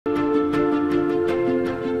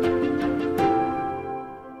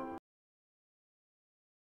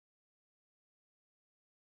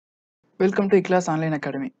Welcome to IKLAS Online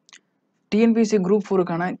Academy. Tnpsc Group 4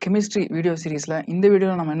 கான chemistry video seriesல இந்த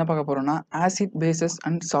வீடியோல நம்ம என்ன பார்க்க போறோம்னா acid bases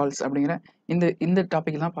and salts அப்படிங்கற இந்த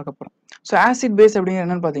டாபிக் தான் பார்க்க போறோம். So acid base அப்படிங்கறது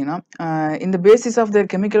என்னன்னு பாத்தீங்கன்னா in the basis of their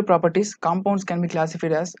chemical properties compounds can be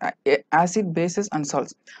classified as acid bases and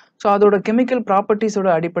salts. So அதோட chemical properties ஓட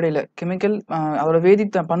அடிப்படையில chemical அதோட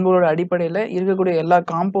வேதித்த பண்புகளோட அடிப்படையில இருக்கக்கூடிய எல்லா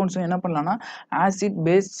compoundsம் என்ன பண்ணலாம்னா acid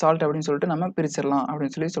base salt அப்படினு சொல்லிட்டு நம்ம பிரிச்சிரலாம்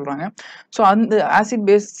அப்படினு சொல்றாங்க. So அந்த acid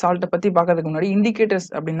base salt பத்தி பார்க்கிறதுக்கு முன்னாடி indicators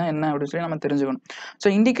அப்படினா என்ன அப்படி நம்ம தெரிஞ்சுக்கணும். So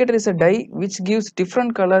indicator is a dye which gives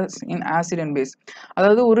different colors in acid and base.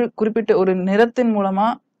 அதாவது ஒரு குறிப்பிட்ட ஒரு நிறத்தின் மூலமா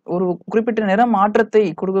ஒரு குறிப்பிட்ட நிற மாற்றத்தை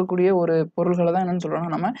கொடுக்கக்கூடிய ஒரு பொருள்களை தான் என்னன்னு சொல்றாங்க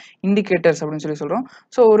நம்ம இண்டிகேட்டர்ஸ் அப்படின்னு சொல்றோம்.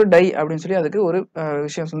 ஸோ ஒரு டை அப்படின்னு சொல்லி அதுக்கு ஒரு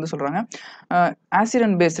விஷயம் வந்து சொல்றாங்க. ஆசிட்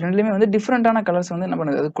அண்ட் பேஸ் ரெண்டுலையுமே வந்து டிஃப்ரெண்டான கலர்ஸ் வந்து என்ன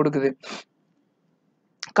பண்ணுது அது கொடுக்குது.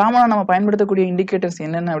 காமனாக நம்ம பயன்படுத்தக்கூடிய இண்டிகேட்டர்ஸ்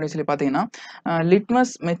என்னென்ன அப்படின்னு சொல்லி பார்த்தீங்கன்னா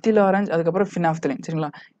லிட்மஸ், மெத்தில் ஆரஞ்சு, அதுக்கப்புறம் ஃபினாப்தலின். சரிங்களா,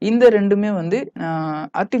 இந்த ரெண்டுமே வந்து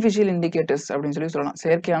ஆர்டிஃபிஷியல் இண்டிகேட்டர்ஸ் அப்படின்னு சொல்லலாம்,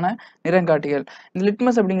 செயற்கையான நிறங்காட்டிகள். இந்த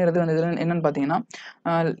லிட்மஸ் அப்படிங்கிறது வந்து என்னன்னு பார்த்தீங்கன்னா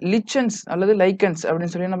லிச்சன்ஸ் அல்லது லைக்கன்ஸ்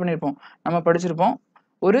அப்படின்னு சொல்லி என்ன பண்ணியிருப்போம் நம்ம படிச்சிருப்போம்.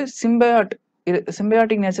 ஒரு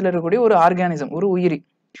சிம்பயாட்டிக் நேச்சரில் இருக்கக்கூடிய ஒரு ஆர்கானிசம், ஒரு உயிரி.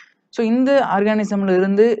 ஸோ இந்த ஆர்கானிசம்ல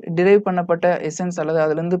இருந்து டிரைவ் பண்ணப்பட்ட எசன்ஸ் அல்லது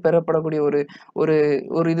அதுலேருந்து பெறப்படக்கூடிய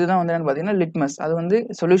ஒரு இதுதான் வந்து என்னன்னு பார்த்தீங்கன்னா லிட்மஸ். அது வந்து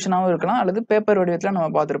சொல்யூஷனாகவும் இருக்கலாம் அல்லது பேப்பர் வடிவத்தில் நம்ம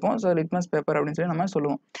பார்த்துருப்போம். ஸோ லிட்மஸ் பேப்பர் அப்படின்னு சொல்லி நம்ம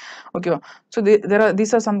சொல்லுவோம். ஓகேவா? So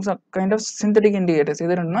these are some kind of synthetic indicators.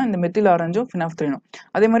 இது ரெண்டுனா இந்த மெத்தில் ஆரஞ்சும் ஃபினாப்தலினும்.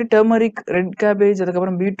 அதே மாதிரி டர்மரிக், ரெட் கேபேஜ்,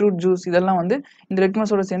 அதுக்கப்புறம் பீட்ரூட் ஜூஸ், இதெல்லாம் வந்து இந்த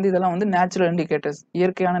லிட்மஸோட சேர்ந்து இதெல்லாம் வந்து நேச்சுரல் இண்டிகேட்டர்ஸ்,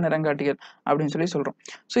 இயற்கையான நிறங்காட்டிகள் அப்படின்னு சொல்லி சொல்கிறோம்.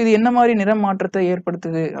 ஸோ இது என்ன மாதிரி நிறம் மாற்றத்தை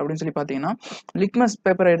ஏற்படுத்துது அப்படின்னு சொல்லி பார்த்தீங்கன்னா லிட்மஸ்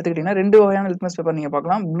பேப்பரை எடுத்துக்கிட்டீங்கன்னா ரெண்டு வகையான லிட்மஸ் பேப்பர் நீங்க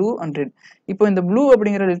பார்க்கலாம், ப்ளூ அண்ட் ரெட். இப்போ இந்த ப்ளூ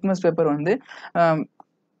அப்படிங்கிற லிட்மஸ் பேப்பர் வந்து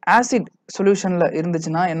ஆசிட் சொல்யூஷன்ல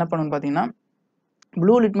இருந்துச்சுன்னா என்ன பண்ணுன்னு பார்த்தீங்கன்னா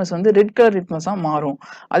ப்ளூ லிட்மஸ் வந்து ரெட் கலர் லிட்மஸா மாறும்.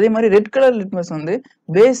 அதே மாதிரி ரெட் கலர் லிட்மஸ் வந்து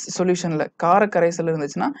பேஸ் சொல்யூஷன்ல கார கரைசல்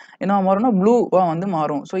இருந்துச்சுன்னா என்ன மாறும்னா ப்ளூவா வந்து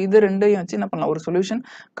மாறும். ஸோ இது ரெண்டையும் வச்சு என்ன பண்ணலாம், ஒரு சொல்யூஷன்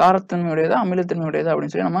காரத்தன்மையுடையதா அமிலத்தன்மையுடையதா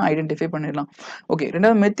அப்படின்னு சொல்லி நம்ம ஐடென்டிஃபை பண்ணிடலாம். ஓகே,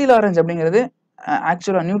 ரெண்டாவது மெத்தில் ஆரஞ்சு அப்படிங்கிறது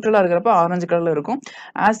ஆக்சுவலா நியூட்ரலா இருக்கிறப்ப ஆரஞ்சு கலர்ல இருக்கும்.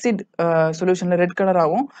 ஆசிட் சொல்யூஷன்ல ரெட்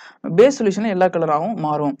கலராகவும் பேஸ் சொல்யூஷன்ல எல்லா கலராகவும்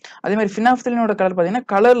மாறும். அதே மாதிரி ஃபினாப்தலினோட கலர் பார்த்தீங்கன்னா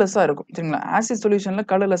கலர்லெஸ்ஸா இருக்கும். சரிங்களா, ஆசிட் சொல்யூஷன்ல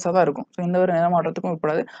கலர்லெஸ்ஸா தான் இருக்கும். ஸோ எந்த ஒரு நிறமாற்றத்துக்கும்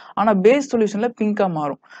உட்படாது. ஆனால் பேஸ் சொல்யூஷன்ல பிங்கா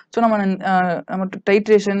மாறும். ஸோ நம்ம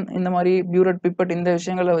டைட்ரேஷன் இந்த மாதிரி பியூரட், பிப்பட் இந்த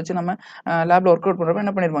விஷயங்களை வச்சு நம்ம லேப்ல ஒர்க் அவுட் பண்றப்ப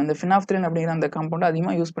என்ன பண்ணிருப்போம், இந்த ஃபினாப்தலின் அப்படிங்கிற அந்த காம்பவுண்ட்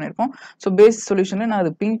அதிகமாக யூஸ் பண்ணியிருப்போம். ஸோ பேஸ் சொல்யூஷன்ல நான்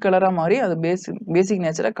அது பிங்க் கலரா மாறி அது பேசிக்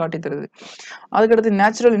நேச்சரை காட்டி தருது. அதுக்கடுத்து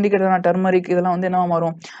நேச்சுரல் இண்டிகேட்டரான டர்மரிக் இதெல்லாம் வந்து என்ன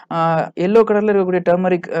மாறும், எல்லோ கலர்ல இருக்கக்கூடிய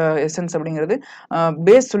டர்மரிக் எசன்ஸ் அப்படிங்கிறது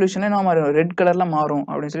பேஸ் சொல்யூஷன்ல என்ன மாறும், ரெட் கலர்ல மாறும்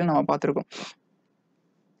அப்படின்னு சொல்லி நம்ம பார்த்துருக்கோம்.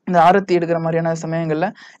 இந்த ஆரத்தி எடுக்கிற மாதிரியான சமயங்கள்ல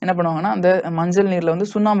என்ன பண்ணுவாங்கன்னா அந்த மஞ்சள் நீர்ல வந்து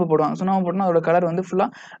சுண்ணாம்பு போடுவாங்க. சுண்ணாம்பு போட்டோம்னா அதோட கலர் வந்து ஃபுல்லா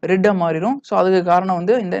ரெட்டா மாறிடும். ஸோ அதுக்கு காரணம்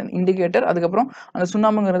வந்து இந்த இண்டிகேட்டர். அதுக்கப்புறம் அந்த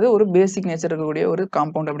சுண்ணாம்புங்கிறது ஒரு பேசிக் நேச்சர் இருக்கக்கூடிய ஒரு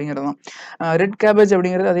காம்பவுண்ட் அப்படிங்கிறது தான். ரெட் கேபேஜ்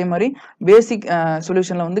அப்படிங்கிறது அதே மாதிரி பேசிக்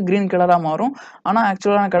சொல்யூஷன்ல வந்து கிரீன் கலரா மாறும். ஆனால்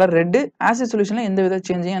ஆக்சுவலான கலர் ரெட்டு. ஆசிட் சொல்யூஷன்ல எந்த வித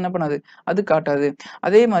சேஞ்சையும் என்ன பண்ணாது, அது காட்டாது.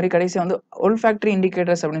 அதே மாதிரி கடைசியாக வந்து ஒல்ஃபாக்டரி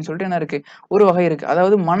இண்டிகேட்டர்ஸ் அப்படின்னு சொல்லிட்டு என்ன இருக்கு, ஒரு வகை இருக்கு.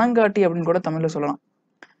 அதாவது மனங்காட்டி அப்படின்னு கூட தமிழ்ல சொல்லலாம்.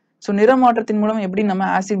 ஸோ நிறமாற்றத்தின் மூலம் எப்படி நம்ம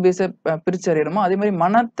ஆசிட் பேஸை பிரிச்சு அறியறோமோ அதே மாதிரி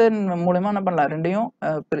மனத்தின் மூலமா என்ன பண்ணலாம், ரெண்டையும்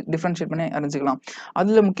டிஃபரன்ஷியேட் பண்ணி அறிஞ்சிக்கலாம்.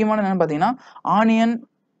 அதுல முக்கியமான என்னன்னு பார்த்தீங்கன்னா ஆனியன்,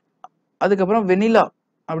 அதுக்கப்புறம் வெனிலா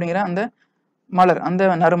அப்படிங்கிற அந்த மலர்,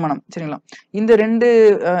 அந்த நறுமணம். சரிங்களா, இந்த ரெண்டு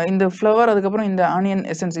இந்த ஃப்ளவர் அதுக்கப்புறம் இந்த ஆனியன்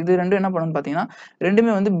எசன்ஸ் இது ரெண்டும் என்ன பண்ணணும்னு பார்த்தீங்கன்னா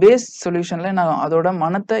ரெண்டுமே வந்து பேஸ் சொல்யூஷன்ல நான் அதோட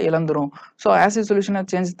மனத்தை இழந்துரும். ஸோ ஆசிட் சொல்யூஷனை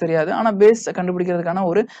சேஞ்ச் தெரியாது. ஆனால் பேஸ் கண்டுபிடிக்கிறதுக்கான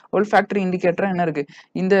ஒரு ஒல்ஃபாக்டரி இண்டிகேட்டரா என்ன இருக்கு,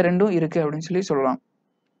 இந்த ரெண்டும் இருக்கு அப்படின்னு சொல்லி சொல்லலாம்.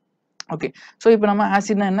 ஓகே, ஸோ இப்போ நம்ம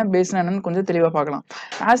ஆசிட்னா என்ன, பேஸ்னா என்னன்னு கொஞ்சம் தெளிவாக பார்க்கலாம்.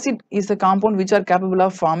 Acid is a compound which are capable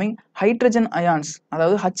of farming hydrogen ions,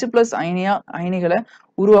 அதாவது H+ அயனிகளை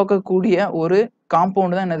உருவாக்கக்கூடிய ஒரு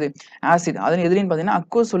காம்பவுண்ட் தான் என்னது ஆசிட். அதன் எதிரின்னு பார்த்தீங்கன்னா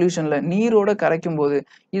அக்வஸ் சொல்யூஷன்ல நீரோட கரைக்கும் போது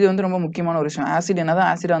இது வந்து ரொம்ப முக்கியமான ஒரு விஷயம். ஆசிட் என்னதான்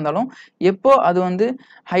ஆசிடா இருந்தாலும் எப்போ அது வந்து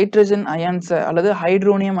ஹைட்ரஜன் அயான்ஸ் அல்லது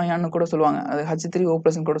ஹைட்ரோனியம் அயான்னு கூட சொல்லுவாங்க, அது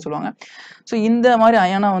H3O+ கூட சொல்லுவாங்க. ஸோ இந்த மாதிரி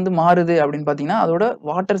அயானா வந்து மாறுது அப்படின்னு பார்த்தீங்கன்னா அதோட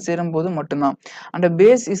வாட்டர் சேரும் போது மட்டும்தான். And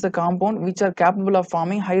base is the compound which are capable of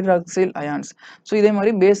farming hydroxyl ions. So இதே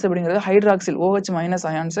மாதிரி பேஸ் அப்படிங்கிறது ஹைட்ராக்சில் OH-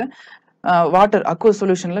 அயான்ஸை வாட்டர் அக்வஸ்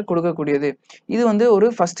சொல்யூஷன்ல கொடுக்கக்கூடியது. இது வந்து ஒரு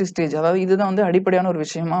ஃபர்ஸ்ட் ஸ்டேஜ். அதாவது இதுதான் வந்து அடிப்படையான ஒரு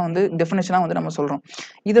விஷயமா வந்து டெஃபினேஷனா வந்து நம்ம சொல்றோம்.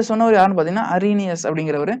 இதை சொன்னவர் யாருன்னு பார்த்தீங்கன்னா அரீனியஸ்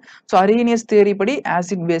அப்படிங்கிறவர். ஸோ அரீனியஸ் தியரி படி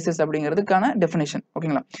ஆசிட் பேசஸ் அப்படிங்கிறதுக்கான டெஃபினேஷன்.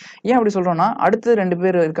 ஓகேங்களா, ஏன் அப்படி சொல்றோம்னா அடுத்து ரெண்டு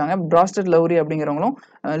பேர் இருக்காங்க, பிராஸ்டட் லவ்ரி அப்படிங்கிறவங்களும்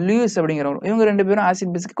லூயிஸ் அப்படிங்கிறவங்களும். இவங்க ரெண்டு பேரும்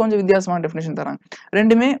ஆசிட் பேஸ்க்கு கொஞ்சம் வித்தியாசமான டெஃபினேஷன் தராங்க.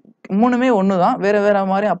 மூணுமே ஒன்று தான், வேற வேற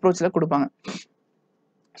மாதிரி அப்ரோச்ல கொடுப்பாங்க.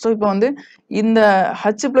 ஸோ இப்போ வந்து இந்த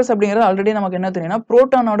H ப்ளஸ் அப்படிங்கிறது ஆல்ரெடி நமக்கு என்ன தெரியும்னா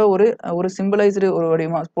புரோட்டானோட ஒரு சிம்பிளைஸ்டு ஒரு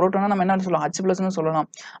வடிவமா புரோட்டானா நம்ம என்ன சொல்லலாம் H ப்ளஸ்னு சொல்லலாம்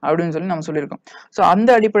அப்படின்னு சொல்லி நம்ம சொல்லியிருக்கோம். ஸோ அந்த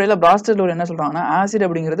அடிப்படையில் பிராஸ்டர்ல என்ன சொல்றாங்கன்னா ஆசிட்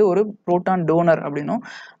அப்படிங்கிறது ஒரு புரோட்டான் டோனர் அப்படின்னும்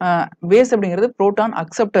பேஸ் அப்படிங்கிறது புரோட்டான்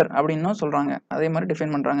அக்செப்டர் அப்படின்னும் சொல்றாங்க. அதே மாதிரி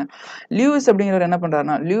டிஃபைன் பண்றாங்க. லியூவிஸ் அப்படிங்கிறவர் என்ன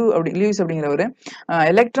பண்றாருன்னா லியூவிஸ் அப்படிங்கிறவர்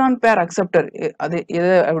எலக்ட்ரான் பேர் அக்செப்டர் அது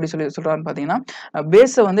எதை அப்படி சொல்லி சொல்றாருன்னு பார்த்தீங்கன்னா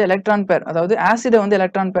பேஸை வந்து எலக்ட்ரான் பேர் அதாவது ஆசிடை வந்து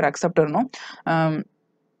எலக்ட்ரான் பேர் அக்செப்டர்னும்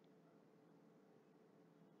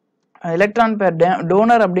எலக்ட்ரான் பேர்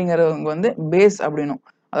டோனர் அப்படிங்கிறவங்க வந்து பேஸ் அப்படின்னும்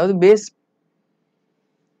அதாவது பேஸ்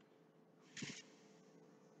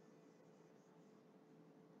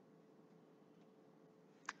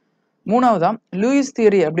மூணாவதா லூயிஸ்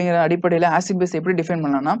தியரி அப்படிங்கிற அடிப்படையில் ஆசிட் பேஸ் எப்படி டிஃபைன்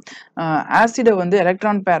பண்ணலாம்னா ஆசிடை வந்து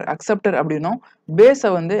எலக்ட்ரான் பேர் அக்செப்டர் அப்படின்னும் பேஸை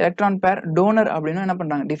வந்து எலக்ட்ரான் பேர் டோனர் அப்படின்னு என்ன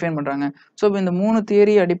பண்றாங்க டிஃபைன் பண்றாங்க. ஸோ இப்போ இந்த 3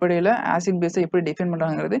 தியரி அடிப்படையில் ஆசிட் பேஸை எப்படி டிஃபைன்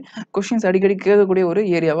பண்றாங்கிறது கொஸ்டின்ஸ் அடிக்கடி கேட்கக்கூடிய ஒரு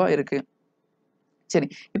ஏரியாவா இருக்கு. சரி,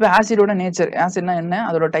 இப்போ ஆசிடோட நேச்சர், ஆசிட்னா என்ன,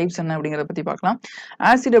 அதோட டைப்ஸ் என்ன அப்படிங்கிறத பத்தி பார்க்கலாம்.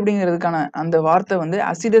 ஆசிட் அப்படிங்கிறதுக்கான அந்த வார்த்தை வந்து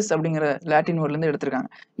அசிடஸ் அப்படிங்கிற லாட்டின் வேர்ட்ல இருந்து எடுத்திருக்காங்க.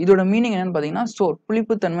 இதோட மீனிங் என்னன்னு பார்த்தீங்கன்னா சோர்,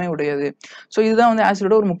 புளிப்புத்தன்மை உடையது. ஸோ இதுதான் வந்து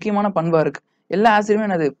ஆசிடோட ஒரு முக்கியமான பண்பா இருக்கு. எல்லா ஆசிடுமே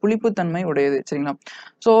என்னது புளிப்புத்தன்மை உடையது. சரிங்களா?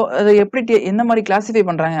 ஸோ அதை எப்படி எந்த மாதிரி கிளாசிஃபை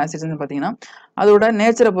பண்றாங்க ஆசிட்ஸ்ன்னு பார்த்தீங்கன்னா அதோட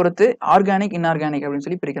நேச்சரை பொறுத்து ஆர்கானிக் இன்ஆர்கானிக் அப்படின்னு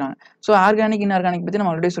சொல்லி பிரிக்கிறாங்க. ஸோ ஆர்கானிக் இன்ஆர்கானிக் பத்தி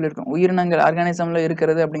நம்ம ஆல்ரெடி சொல்லியிருக்கோம். உயிரினங்கள் ஆர்கானிசம்ல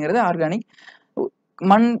இருக்கிறது அப்படிங்கிறது ஆர்கானிக்,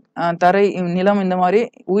 மண், தரை, நிலம் இந்த மாதிரி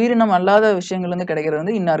உயிரினம் அல்லாத விஷயங்கள்ல இருந்து கிடைக்கிறது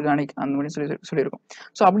வந்து இன்ஆர்கானிக் அந்த மாதிரி சொல்லியிருக்கோம்.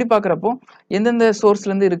 ஸோ அப்படி பார்க்குறப்போ எந்தெந்த சோர்ஸ்ல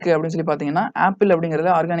இருந்து இருக்கு அப்படின்னு சொல்லி பார்த்தீங்கன்னா ஆப்பிள் அப்படிங்கிறது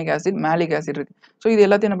ஆர்கானிக் ஆசிட், மேலிக் ஆசிட் இருக்கு. ஸோ இது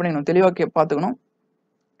எல்லாத்தையும் என்ன பண்ணிக்கணும் தெளிவாக பார்த்துக்கணும்.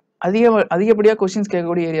 அதிகப்படியாக கொஸ்டின்ஸ்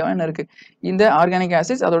கேட்கக்கூடிய ஏரியாவா என்ன இருக்கு இந்த ஆர்கானிக்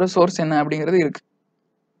ஆசிட்ஸ், அதோட சோர்ஸ் என்ன அப்படிங்கிறது இருக்கு.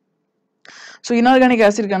 ஸோ இன்ஆர்கானிக்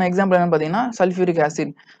ஆசிட்கான எக்ஸாம்பிள் என்னன்னு பார்த்தீங்கன்னா sulphuric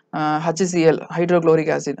acid, HCl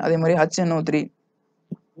hydrochloric acid, அதே மாதிரி HNO3,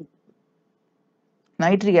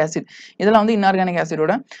 நைட்ரிக் ஆசிட், இதெல்லாம் வந்து இன்ஆர்கானிக்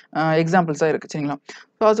ஆசிடோட எக்ஸாம்பிள்ஸா இருக்கு. சரிங்களா?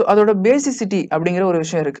 ஸோ அதோட பேசிசிட்டி அப்படிங்கிற ஒரு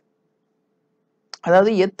விஷயம் இருக்கு.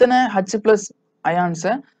 அதாவது எத்தனை H பிளஸ்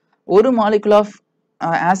அயான்ஸை ஒரு மாலிகுல் ஆஃப்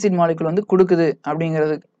ஆசிட் மாலிகுல் வந்து கொடுக்குது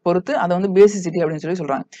அப்படிங்கிறது பொறுத்து அதை வந்து பேசிசிட்டி அப்படின்னு சொல்லி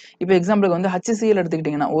சொல்றாங்க. இப்போ எக்ஸாம்பிளுக்கு வந்து HCl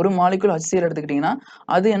எடுத்துக்கிட்டீங்கன்னா ஒரு மாலிகுல் HCl எடுத்துக்கிட்டீங்கன்னா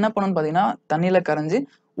அது என்ன பண்ணுன்னு பார்த்தீங்கன்னா தண்ணியில கரைஞ்சு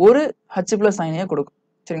ஒரு H பிளஸ் அயனியை கொடுக்கும்.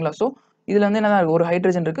 சரிங்களா? ஸோ இதுல வந்து என்ன ஒரு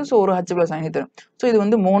ஹைட்ரஜன் இருக்கு. ஸோ ஒரு H பிளஸ் அயனி தரும். ஸோ இது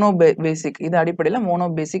வந்து மோனோ பேசிக், இது அடிப்படையில் மோனோ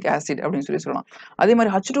பேசிக் ஆசிட் அப்படின்னு சொல்லி சொல்லலாம். அதே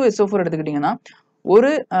மாதிரி H2SO4 எடுத்துக்கிட்டீங்கன்னா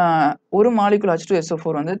ஒரு மாலிகுல்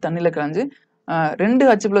H2SO4 வந்து தண்ணியில கரைஞ்சு 2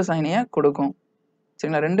 H பிளஸ் அயனியை கொடுக்கும்.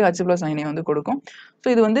 சரிங்களா? 2 H பிளஸ் அயனியை வந்து கொடுக்கும். ஸோ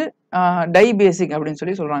இது வந்து டை பேசிக் அப்படின்னு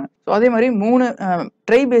சொல்லி சொல்றாங்க. ஸோ அதே மாதிரி 3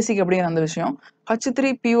 ட்ரை பேசிக் அப்படிங்கிற அந்த விஷயம்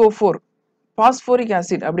H3PO4 பாஸ்போரிக்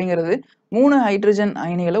ஆசிட் அப்படிங்கிறது 3 ஹைட்ரஜன்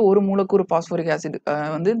அயனிகளை ஒரு மூலக்கூறு பாஸ்போரிக் ஆசிட்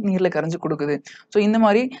வந்து நீர்ல கரைஞ்சு கொடுக்குது. ஸோ இந்த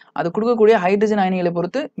மாதிரி அது கொடுக்கக்கூடிய ஹைட்ரஜன் அயனிகளை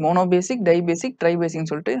பொறுத்து மோனோபேசிக், டைபேசிக்,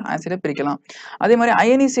 ட்ரைபேசிக்னு சொல்லிட்டு ஆசிடை பிரிக்கலாம். அதே மாதிரி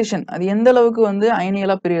அயனைசேஷன் அது எந்த அளவுக்கு வந்து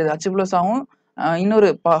அயனிகளா பிரியுது, H பிளஸ் ஆகும் இன்னொரு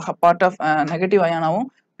பார்ட் ஆஃப் நெகட்டிவ் அயானாவும்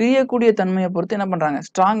பிரியக்கூடிய தன்மையை பொறுத்து என்ன பண்றாங்க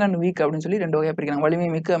ஸ்ட்ராங் அண்ட் வீக் அப்படின்னு சொல்லி 2 வகையா பிரிக்கிறாங்க. வலிமை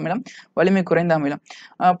மிக்க அமிலம், வலிமை குறைந்த அமிலம்.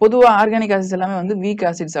 பொதுவாக ஆர்கானிக் ஆசிட்ஸ் எல்லாமே வந்து வீக்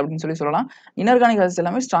ஆசிட்ஸ் அப்படின்னு சொல்லி சொல்லலாம். இன்ஆர்கானிக் ஆசிட்ஸ்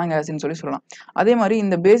எல்லாமே ஸ்ட்ராங் ஆசிட்னு சொல்லி சொல்லலாம். அதே மாதிரி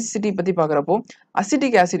இந்த பேசிசிட்டி பத்தி பார்க்குறப்போ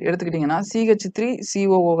அசிட்டிக் ஆசிட் எடுத்துக்கிட்டிங்கன்னா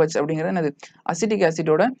CH3COOH அப்படிங்கிறது என்னது அசிட்டிக்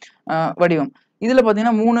ஆசிட்டோட வடிவம். இதுல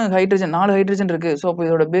பாத்தீங்கன்னா 4 ஹைட்ரஜன் இருக்கு. ஸோ அப்போ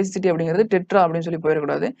இதோட பேசிசிட்டி அப்படிங்கிறது டெட்ரா அப்படின்னு சொல்லி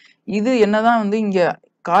போயிடக்கூடாது. இது என்னதான் வந்து இங்க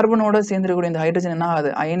கார்பனோட சேர்ந்துருக்கக்கூடிய இந்த ஹைட்ரஜன் என்ன ஆகுது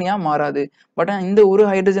அயனியா மாறாது. பட் இந்த ஒரு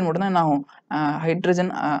ஹைட்ரஜன் மட்டும் தான் என்ன ஆகும்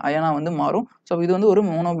ஹைட்ரஜன் அயனா வந்து மாறும். ஸோ இது வந்து ஒரு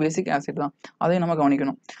மோனோ பேசிக் ஆசிட் தான், அதையும் நம்ம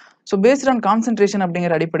கவனிக்கணும். ஸோ பேஸ்ட் ஆன் கான்சென்ட்ரேஷன்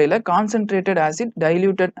அப்படிங்கிற அடிப்படையில் கான்சென்ட்ரேட்டட் ஆசிட்,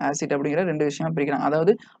 டைல்யூட்டட் ஆசிட் அப்படிங்கிற 2 விஷயமா பிரிக்கிறாங்க.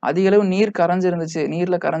 அதாவது அதிக அளவு நீர் கரைஞ்சு இருந்துச்சு,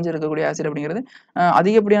 நீர்ல கரைஞ்சு இருக்கக்கூடிய ஆசிட் அப்படிங்கிறது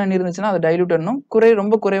அதிகப்படியான நீர் இருந்துச்சுன்னா அது டைல்யூட்டட்னும்,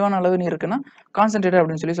 ரொம்ப குறைவான அளவு நீர் இருக்குன்னா கான்சென்ட்ரேட்டட்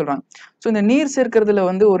அப்படின்னு சொல்லி சொல்றாங்க. ஸோ இந்த நீர் சேர்க்கறதுல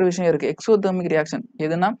வந்து ஒரு விஷயம் இருக்கு எக்ஸோதெர்மிக் ரியாக்ஷன்.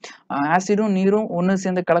 எதுனா ஆசிடும் நீரும் ஒன்று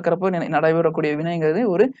சேர்ந்து கலக்கிறப்போ நடைபெறக்கூடிய வினைங்கிறது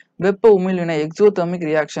ஒரு வெப்ப உமிழ் வினை, எக்ஸோதெர்மிக்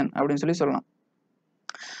ரியாக்ஷன் அப்படின்னு சொல்லி சொல்லலாம்.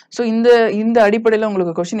 ஸோ இந்த அடிப்படையில்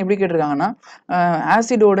உங்களுக்கு கொஸ்டின் எப்படி கேட்டிருக்காங்கன்னா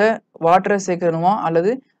ஆசிடோட வாட்டரை சேர்க்கணுமா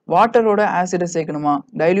அல்லது வாட்டரோட ஆசிடை சேர்க்கணுமா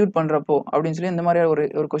டைல்யூட் பண்றப்போ அப்படின்னு சொல்லி இந்த மாதிரி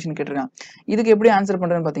ஒரு கொஸ்டின் கேட்டிருக்காங்க. இதுக்கு எப்படி ஆன்சர்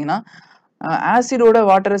பண்றேன்னு பார்த்தீங்கன்னா ஆசிடோட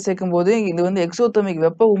வாட்டரை சேர்க்கும் போது இது வந்து எக்ஸோதெர்மிக்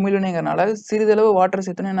வெப்ப உமிழ்வினைங்கிறனால சிறிதளவு வாட்டரை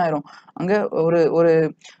சேர்த்தோன்னா என்ன ஆயிரும் அங்கே ஒரு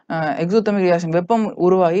எக்ஸோதெர்மிக் ரியாக்ஷன் வெப்பம்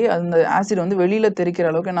உருவாகி அந்த ஆசிட் வந்து வெளியில தெரிக்கிற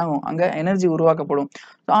அளவுக்கு என்ன ஆகும் அங்கே எனர்ஜி உருவாக்கப்படும்.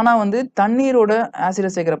 ஆனால் வந்து தண்ணீரோட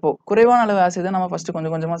ஆசிடை சேர்க்கிறப்போ குறைவான அளவு ஆசிட் தான் நம்ம ஃபர்ஸ்ட்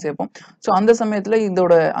கொஞ்சம் கொஞ்சமாக சேர்ப்போம். ஸோ அந்த சமயத்தில்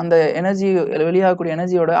இதோட அந்த எனர்ஜி வெளியாகக்கூடிய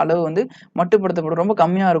எனர்ஜியோட அளவு வந்து மட்டுப்படுத்தப்படும், ரொம்ப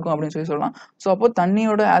கம்மியாக இருக்கும் அப்படின்னு சொல்லலாம். ஸோ அப்போ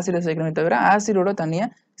தண்ணியோட ஆசிடை சேர்க்கணுமே தவிர ஆசிடோட தண்ணியை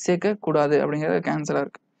சேர்க்கக்கூடாது அப்படிங்கிறது கேன்சலாக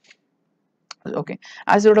இருக்கு. ஓகே.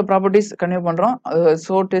 ஆசிடோட ப்ராப்பர்ட்டீஸ் கன்டினியூ பண்றோம்.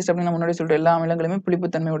 சோர் டேஸ்ட் அப்படின்னு நான் முன்னாடி சொல்லிட்டு எல்லா அமிலங்களுமே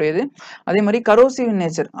புளிப்புத்தன்மை உடையது. அதே மாதிரி கரோசிவ் இன்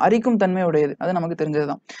நேச்சர், அரிக்கும் தன்மை உடையது. அது நமக்கு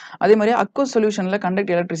தெரிஞ்சதுதான். அதே மாதிரி அக்வஸ் சொல்யூஷன்ல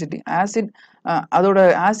கண்டக்ட் எலக்ட்ரிசிட்டி. ஆசிட் அதோட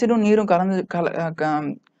ஆசிடும் நீரும்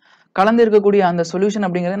கலந்து இருக்கக்கூடிய அந்த சொல்யூஷன்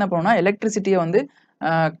அப்படிங்கிறது என்ன பண்ணும்னா எலக்ட்ரிசிட்டியை வந்து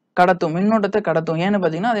கடத்தும், மின்னோட்டத்தை கடத்தும். ஏன்னு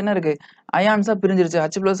பார்த்தீங்கன்னா அது என்ன இருக்கு, அயான்ஸா பிரிஞ்சிருச்சு.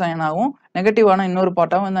 H+ அயனாகவும் நெகட்டிவான இன்னொரு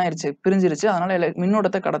பார்ட்டாகவும் என்ன ஆயிடுச்சு, பிரிஞ்சிருச்சு. அதனால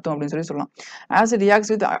மின்னோட்டத்தை கடத்தும் அப்படின்னு சொல்லலாம். Acid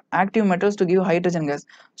reacts with active metals to give hydrogen case.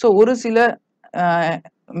 So ஒரு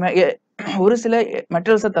சில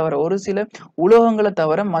மெட்டல்ஸை தவிர, ஒரு சில உலோகங்களை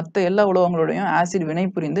தவிர மற்ற எல்லா உலோகங்களோடையும் ஆசிட் வினை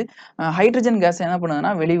புரிந்து ஹைட்ரஜன் கேஸ் என்ன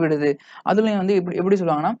பண்ணுதுன்னா வெளிவிடுது. அதுலயும் வந்து எப்படி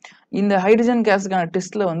சொல்லுவாங்கன்னா, இந்த ஹைட்ரஜன் கேஸுக்கான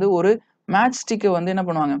டெஸ்ட்ல வந்து ஒரு மேட்ச் ஸ்டிக்கை வந்து என்ன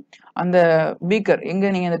பண்ணுவாங்க, அந்த பீக்கர்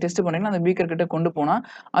எங்க நீங்க இந்த டெஸ்ட் பண்றீங்கன்னா அந்த பீக்கர் கிட்ட கொண்டு போனா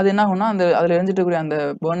அது என்ன ஆகும்னா, அந்த அதுல எரிஞ்சிட்டு இருக்கக்கூடிய அந்த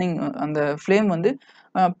பர்னிங் அந்த ஃப்ளேம் வந்து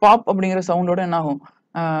பாப் அப்படிங்கிற சவுண்டோட என்ன ஆகும்,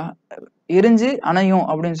 எரிஞ்சு அணையும்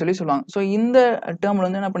அப்படின்னு சொல்லுவாங்க. ஸோ இந்த டேர்ம்ல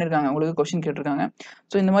வந்து என்ன பண்ணிருக்காங்க, உங்களுக்கு கொஸ்டின் கேட்டிருக்காங்க.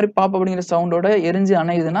 ஸோ இந்த மாதிரி பாப் அப்படிங்கிற சவுண்டோட எரிஞ்சு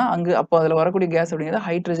அணையுதுன்னா அப்போ அதுல வரக்கூடிய கேஸ் அப்படிங்கிறது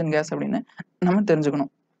ஹைட்ரஜன் கேஸ் அப்படின்னு நம்ம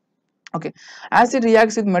தெரிஞ்சுக்கணும். Okay. Acid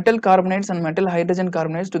reacts with metal carbonates and metal hydrogen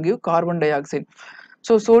carbonates to give carbon di oxide.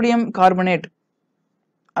 So sodium carbonate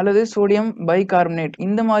அல்லது சோடியம் பைகார்பனேட்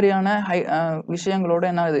இந்த மாதிரியான விஷயங்களோட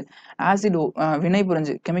என்ன ஆகுது, ஆசிட் வினை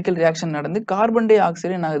புரிஞ்சு கெமிக்கல் ரியாக்ஷன் நடந்து கார்பன் டை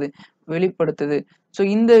ஆக்சைடு என்ன ஆகுது, வெளிப்படுத்துது. ஸோ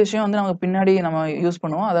இந்த விஷயம் வந்து நமக்கு பின்னாடி நம்ம யூஸ்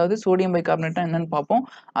பண்ணுவோம். அதாவது சோடியம் பைகார்பனேட்னா என்னன்னு பார்ப்போம்.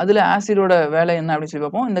 அதுல ஆசிடோட வேலை என்ன அப்படின்னு சொல்லி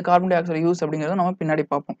பார்ப்போம். இந்த கார்பன் டை ஆக்சைடு யூஸ் அப்படிங்கிறத நம்ம பின்னாடி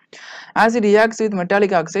பார்ப்போம். Acid reacts with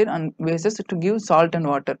metallic oxide and bases to give salt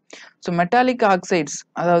and water. So metallic oxides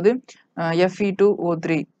அதாவது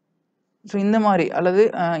Fe2O3. ஸோ இந்த மாதிரி அல்லது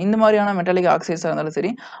இந்த மாதிரியான மெட்டாலிக் ஆக்சைட்ஸாக இருந்தாலும் சரி,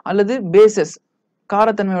 அல்லது பேசஸ்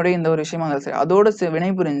காரத்தன்மையுடைய இந்த ஒரு விஷயமா இருந்தாலும் சரி, அதோட வினை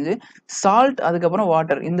புரிஞ்சு சால்ட் அதுக்கப்புறம்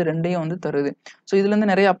வாட்டர் இந்த ரெண்டையும் வந்து தருது. ஸோ இதுல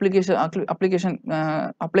இருந்து நிறைய அப்ளிகேஷன்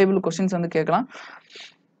அப்ளைபிள் கொஸ்டின்ஸ் வந்து கேட்கலாம்.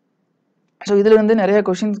 ஸோ இதுல வந்து நிறைய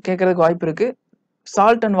கொஸ்டின்ஸ் கேட்கறதுக்கு வாய்ப்பு இருக்கு.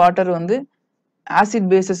 சால்ட் அண்ட் வாட்டர் வந்து ஆசிட்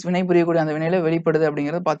பேசஸ் வினை புரியக்கூடிய அந்த வினையில வெளிப்படுது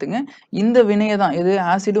அப்படிங்கிறத பாத்துங்க. இந்த வினையை தான் எது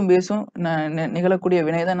ஆசிடும் பேஸும் நிகழக்கூடிய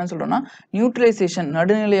வினை தான் என்ன சொல்றோம்னா நியூட்ரலைசேஷன்,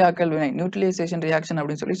 நடுநிலையாக்கல் வினை, நியூட்ரலைசேஷன் ரியாக்ஷன்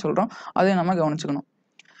அப்படின்னு சொல்றோம். அதையும் நம்ம கவனிச்சுக்கணும்.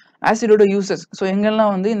 ஆசிடோட யூசஸ். ஸோ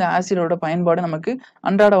எங்கெல்லாம் வந்து இந்த ஆசிடோட பயன்பாடு நமக்கு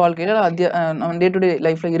அன்றாட வாழ்க்கையில நம்ம டே டு டே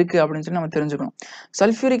லைஃப்ல இருக்கு அப்படின்னு சொல்லி நம்ம தெரிஞ்சுக்கணும்.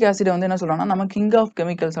 சல்ஃபியூரிக் ஆசிட் வந்து என்ன சொல்றோம்னா நம்ம கிங் ஆஃப்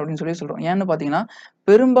கெமிக்கல்ஸ் அப்படின்னு சொல்லி சொல்றோம். ஏன்னு பாத்தீங்கன்னா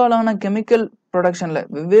பெரும்பாலான கெமிக்கல் ப்ரொடக்ஷன்ல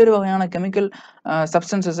வெவ்வேறு வகையான கெமிக்கல்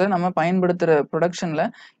சப்ஸ்டன்சஸை நம்ம பயன்படுத்துற ப்ரொடக்ஷன்ல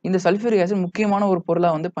இந்த சல்ஃபியூரிக் ஆசிட் முக்கியமான ஒரு பொருளா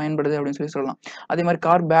வந்து பயன்படுது அப்படின்னு சொல்லலாம். அதே மாதிரி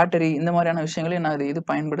கார் பேட்டரி இந்த மாதிரியான விஷயங்களே என்ன இது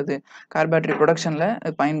பயன்படுது, கார் பேட்டரி ப்ரொடக்ஷன்ல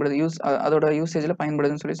பயன்படுது, அதோட யூசேஜ்ல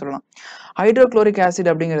பயன்படுதுன்னு சொல்லலாம். ஹைட்ரோக்ளோரிக்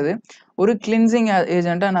ஆசிட் அப்படிங்கிறது ஒரு கிளீன்சிங்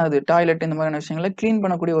ஏஜென்ட்டா என்ன ஆகுது, டாய்லெட் இந்த மாதிரியான விஷயங்களை கிளீன்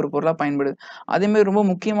பண்ணக்கூடிய ஒரு பொருளா பயன்படுது. அதே மாதிரி ரொம்ப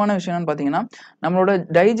முக்கியமான விஷயம் என்னன்னு பாத்தீங்கன்னா நம்மளோட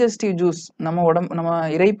டைஜஸ்டிவ் ஜூஸ், நம்ம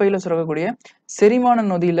இரைப்பையில சுரக்கக்கூடிய செரிமான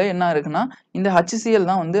நொதியில என்ன இருக்குன்னா இந்த HCl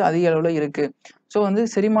தான் வந்து அதிக அளவுல இருக்கு. ஸோ வந்து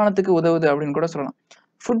செரிமானத்துக்கு உதவுது அப்படின்னு கூட சொல்லலாம்.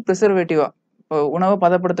 ஃபுட் ப்ரிசர்வேட்டிவா இப்போ உணவை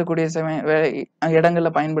பதப்படுத்தக்கூடிய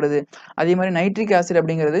இடங்கள்ல பயன்படுது. அதே மாதிரி நைட்ரிக் ஆசிட்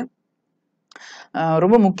அப்படிங்கிறது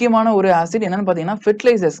ரொம்ப முக்கியமான ஒரு ஆசிட். என்னன்னு பாத்தீங்கன்னா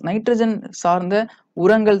ஃபெர்டிலைசர்ஸ், நைட்ரஜன் சார்ந்த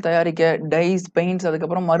உரங்கள் தயாரிக்க, டைஸ், பெயிண்ட்ஸ்,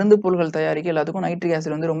 அதுக்கப்புறம் மருந்து பொருட்கள் தயாரிக்க எல்லாத்துக்கும் நைட்ரிக்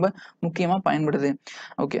ஆசிட் வந்து ரொம்ப முக்கியமா பயன்படுது.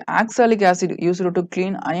 Okay. Oxalic acid used to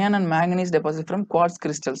clean iron and manganese deposit from quartz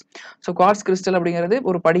crystals. So quartz crystal அப்படிங்கிறது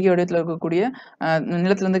ஒரு படிக வடிவத்தில் இருக்கக்கூடிய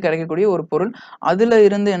நிலத்துல இருந்து கிடைக்கக்கூடிய ஒரு பொருள். அதுல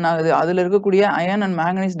இருந்து என்ன ஆகுது, அதுல இருக்கக்கூடிய அயன் அண்ட்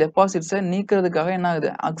மேங்கனீஸ் டெபாசிட்ஸை நீக்கிறதுக்காக என்ன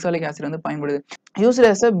ஆகுது, ஆக்சாலிக் ஆசிட் வந்து பயன்படுது. Used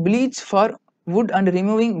as a bleach for wood and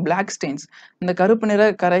removing black stains. இந்த கருப்பு நிற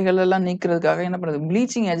கரைகள் எல்லாம் நீக்கிறதுக்காக என்ன பண்ணுது,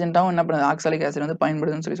 ப்ளீச்சிங் ஏஜென்ட்டாவும் என்ன பண்ணுது, ஆக்சாலிக் ஆசிட் வந்து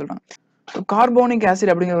பயன்படுதுன்னு சொல்றாங்க. கார்போனிக்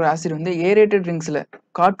ஆசிட் அப்படிங்கிற ஒரு ஆசிட் வந்து ஏரேட்டட் ட்ரிங்க்ஸ்ல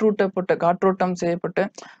காற்றோட்டம் செய்யப்பட்ட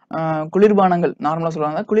குளிர்பானங்கள், நார்மலா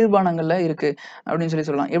சொல்லுவாங்க குளிர்பானங்கள்ல இருக்கு அப்படின்னு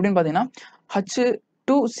சொல்லலாம். எப்படின்னு பாத்தீங்கன்னா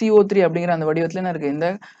H2CO3 அப்படிங்கிற அந்த வடிவத்துல என்ன இருக்கு, இந்த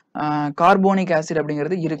கார்போனிக் ஆசிட்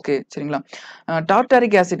அப்படிங்கிறது இருக்கு. சரிங்களா.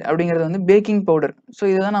 டார்டாரிக் ஆசிட் அப்படிங்கிறது வந்து பேக்கிங் பவுடர். ஸோ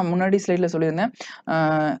இதுதான் நான் முன்னாடி ஸ்லைட்ல சொல்லியிருந்தேன்.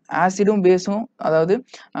 ஆசிடும் பேஸும் அதாவது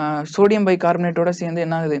சோடியம் பைகார்பனேட்டோட சேர்ந்து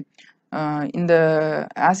என்ன ஆகுது, இந்த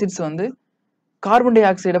ஆசிட்ஸ் வந்து கார்பன் டை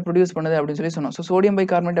ஆக்சைடை ப்ரொடியூஸ் பண்ணுது அப்படின்னு சொல்லி சொன்னோம். ஸோ சோடியம்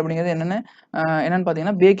பைகார்பனேட் அப்படிங்கிறது என்னன்னு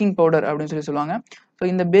பார்த்தீங்கன்னா பேக்கிங் பவுடர் அப்படின்னு சொல்லி சொல்லுவாங்க. ஸோ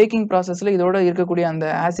இந்த பேக்கிங் ப்ராசஸ்ல இதோட இருக்கக்கூடிய அந்த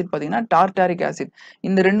ஆசிட் பார்த்தீங்கன்னா டார்டாரிக் ஆசிட்.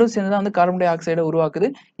 இந்த ரெண்டும் சேர்ந்து தான் வந்து கார்பன் டை ஆக்சைடை உருவாக்குது.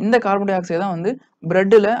 இந்த கார்பன் டை ஆக்சைடு தான் வந்து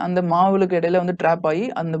பிரெட்ல அந்த மாவுகளுக்கு இடையில வந்து ட்ராப் ஆகி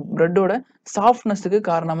அந்த பிரெட்டோட சாஃப்ட்னஸுக்கு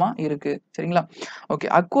காரணமா இருக்கு. சரிங்களா. ஓகே.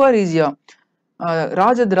 அக்வாரீசியா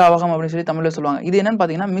ராஜ திராவகம் அப்படின்னு சொல்லி தமிழ்ல சொல்லுவாங்க. இது என்னன்னு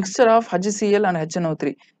பாத்தீங்கன்னா mixture of HCl and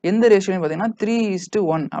HNO3. எந்த ரேஷியோன்னு பாத்தீங்கன்னா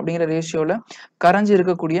 3:1 அப்படிங்கிற ரேஷியோல கரைஞ்சி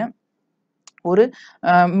இருக்கக்கூடிய ஒரு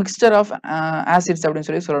மிக்சர் ஆஃப் ஆசிட்ஸ்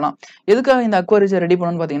அப்படின்னு சொல்லலாம். எதுக்காக இந்த அக்வாரீசியா ரெடி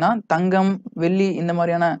பண்ணணும்னு பாத்தீங்கன்னா தங்கம், வெள்ளி இந்த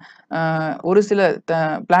மாதிரியான ஒரு சில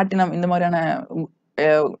பிளாட்டினம் இந்த மாதிரியான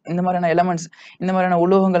இந்த மாதிரியான எலமெண்ட்ஸ், இந்த மாதிரியான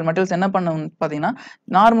உலோகங்கள், மெட்டல்ஸ் என்ன பண்ணும் பார்த்தீங்கன்னா,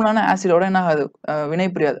 நார்மலான ஆசிடோட என்ன ஆகாது, வினை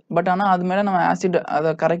புரியாது. பட் ஆனா அது மேல நம்ம ஆசிட்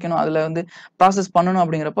அத கரைக்கணும், அதுல வந்து ப்ராசஸ் பண்ணணும்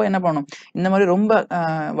அப்படிங்கிறப்போ என்ன பண்ணணும், இந்த மாதிரி ரொம்ப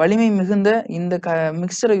வலிமை மிகுந்த இந்த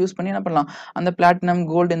மிக்ஸ்சரை யூஸ் பண்ணி என்ன பண்ணலாம், அந்த பிளாட்டினம்,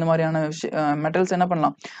 கோல்டு இந்த மாதிரியான மெட்டல்ஸ் என்ன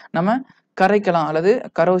பண்ணலாம், நம்ம கரைக்கலாம் அல்லது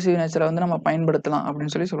கரோசிவ் நேச்சரை வந்து நம்ம பயன்படுத்தலாம்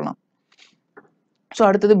அப்படின்னு சொல்லலாம். ஸோ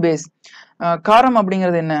அடுத்தது பேஸ். காரம்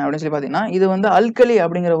அப்படிங்கிறது என்ன அப்படின்னு சொல்லி பார்த்தீங்கன்னா, இது வந்து அல்கலி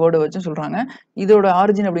அப்படிங்கிற வேர்டு வச்சு சொல்றாங்க. இதோட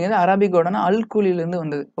ஆரிஜின் அப்படிங்கிறது அரபிக் வேர்டான அல்குலியிலிருந்து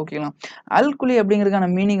வந்தது. ஓகேங்களா? அல்குலி அப்படிங்கிறதுக்கான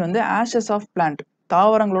மீனிங் வந்து ஆஷஸ் ஆஃப் பிளான்ட்,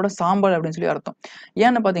 தாவரங்களோட சாம்பல் அப்படின்னு சொல்லி அர்த்தம்.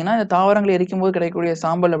 ஏன்னு பார்த்தீங்கன்னா, இந்த தாவரங்களை எரிக்கும்போது கிடைக்கக்கூடிய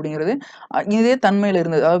சாம்பல் அப்படிங்கிறது இதே தன்மையில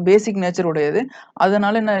இருந்தது. அதாவது பேசிக் நேச்சர் உடையது.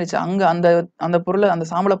 அதனால என்ன ஆயிடுச்சு, அங்க அந்த அந்த பொருளை, அந்த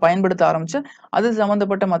சாம்பலை பயன்படுத்த ஆரம்பிச்சு அது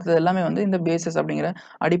சம்மந்தப்பட்ட மற்றது எல்லாமே வந்து இந்த பேசஸ் அப்படிங்கிற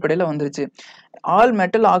அடிப்படையில் வந்துருச்சு. All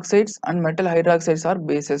metal oxides and metal hydroxides R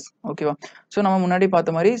bases. ஓகேவா? ஸோ நம்ம முன்னாடி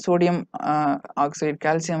பார்த்த மாதிரி sodium oxide,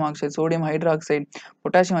 calcium oxide, sodium hydroxide,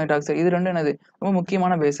 potassium hydroxide, இது ரெண்டும் என்னது, ரொம்ப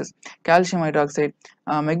முக்கியமான bases. Calcium hydroxide,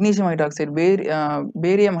 magnesium hydroxide,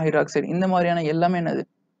 barium hydroxide, இந்த மாதிரியான எல்லாமே என்னது,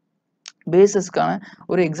 பேசஸ்க்கான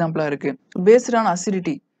ஒரு எக்ஸாம்பிளா இருக்கு. பேஸ்டான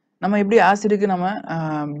அசிடிட்டி, நம்ம எப்படி ஆசிடுக்கு நம்ம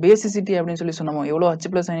பேசிசிட்டி அப்படின்னு சொல்லி சொன்னோமோ, எவ்வளோ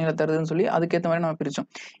H+ அயனிகளை தருதுன்னு சொல்லி அதுக்கேற்ற மாதிரி நம்ம பிரிச்சோம்.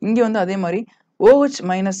 இங்கே வந்து அதே மாதிரி OH-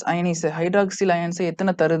 அயனிஸ், ஹைட்ராக்சில் அயன்ஸை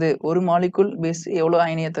எத்தனை தருது, ஒரு மாலிகுல் பேஸ் எவ்வளோ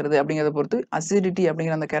அயனியை தருது அப்படிங்கிறத பொறுத்து அசிடிட்டி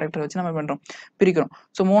அப்படிங்கிற அந்த கேரக்டரை வச்சு நம்ம பண்ணுறோம், பிரிக்கிறோம்.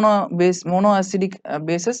 So mono acidic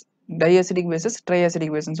bases, டைஅசிடிக் bases,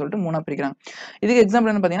 ட்ரைஅசிடிக் பேஸ்ன்னு சொல்லிட்டு 3ஆ பிரிக்கிறாங்க. இதுக்கு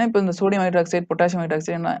எக்ஸாம்பிள் என்ன பார்த்தீங்கன்னா, இப்போ இந்த சோடியம் ஹைட்ராக்சைடு, பொட்டாசியம்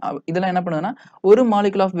ஹைட்ராக்சைடு இதெல்லாம் என்ன பண்ணுதுன்னா, ஒரு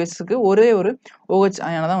மாலிகுல் ஆஃப் பேஸுக்கு ஒரே ஒரு OH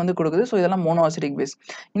அயனை தான் வந்து கொடுக்குது. ஸோ இதெல்லாம் மோனோ அசிடிக் பேஸ்.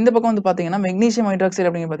 இந்த பக்கம் வந்து பார்த்தீங்கன்னா, மெக்னீசியம் ஹைட்ராக்சைடு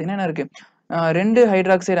அப்படிங்கிற பார்த்தீங்கன்னா என்ன இருக்கு, 2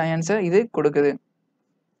 ஹைட்ராக்சைடு அயன்ஸை இது கொடுக்குது.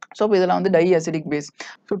 ஸோ இப்போ இதெல்லாம் வந்து டைஅசிடிக் பேஸ்.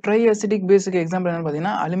 ஸோ ட்ரைஅசிடிக் பேஸுக்கு எக்ஸாம்பிள் என்னன்னு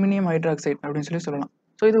பார்த்தீங்கன்னா, அலுமினியம் ஹைட்ராக்சைடு அப்படின்னு சொல்லலாம்.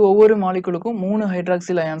 ஸோ இது ஒவ்வொரு மாலிகுலுக்கும் 3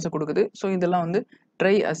 ஹைட்ராக்சில் அயான்ஸை கொடுக்குது. ஸோ இதெல்லாம் வந்து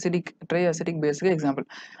ட்ரைஅசிடிக் பேஸுக்கு எக்ஸாம்பிள்.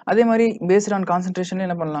 அதே மாதிரி பேஸ்ட் ஆன் கான்சன்ட்ரேஷன்ல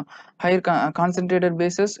என்ன பண்ணலாம், ஹையர் கான்சன்ட்ரேட்டட்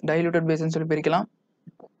பேசஸ், டைலூட்டட் பேஸ்ன்னு சொல்லி பிரிக்கலாம்.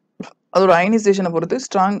 அதோட அயனைசேஷனை பொறுத்து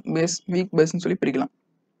ஸ்ட்ராங் பேஸ், வீக் பேஸ்ன்னு சொல்லி பிரிக்கலாம்.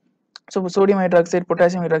 So sodium hydroxide,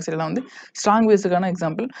 potassium hydroxide எல்லாம் வந்து strong பேஸுக்கான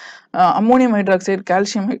example. Ammonium hydroxide,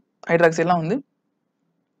 calcium ஹைட்ராக்சைடுலாம் வந்து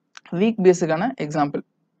வீக் பேஸுக்கான எக்ஸாம்பிள்.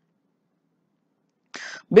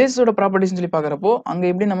 பேஸோட ப்ராப்பர்ட்டிஸ்னு சொல்லி பார்க்குறப்போ, அங்கே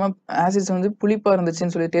எப்படி நம்ம ஆசிட்ஸ் வந்து புளிப்பாக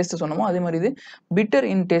இருந்துச்சுன்னு சொல்லி டேஸ்ட்டு சொன்னோமோ, அதே மாதிரி இது பிட்டர்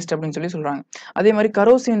இன் டேஸ்ட் அப்படின்னு சொல்லி சொல்கிறாங்க. அதே மாதிரி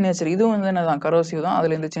கரோசிவ் நேச்சர், இதுவும் வந்து என்ன தான், கரோசிவ் தான்,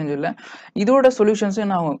 அதில் எந்த சேஞ்ச் இல்லை. இதோட சொல்யூஷன்ஸும்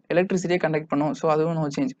என்ன ஆகும், எலக்ட்ரிசிட்டியை கண்டக்ட் பண்ணும். ஸோ அதுவும் no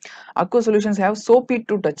change. Aqua solutions have சோப்பி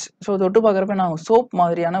to touch. So தொட்டு பார்க்குறப்ப என்ன ஆகும், சோப்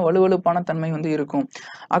மாதிரியான வலுவழுப்பான தன்மை வந்து இருக்கும்.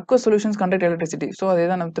 Aqua solutions conduct electricity. So அதே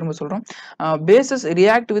தான் நம்ம திரும்ப சொல்கிறோம். Bases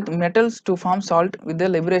react with metals to form salt with the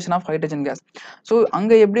liberation of hydrogen case. So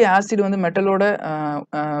அங்கே எப்படி ஆசிட் வந்து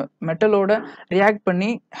மெட்டலோட ரியாக்ட் பண்ணி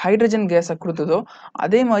ஹைட்ரஜன் கேஸை கொடுத்ததோ,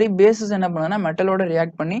 அதே மாதிரி பேசஸ் என்ன பண்ணுதுன்னா மெட்டலோட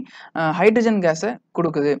ரியாக்ட் பண்ணி ஹைட்ரஜன் கேஸை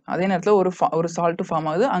கொடுக்குது. அதே நேரத்தில் ஒரு சால்ட் ஃபார்ம்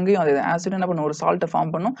ஆகுது. அங்கேயும் அதே ஆசிட் என்ன பண்ணும், ஒரு சால்ட்டை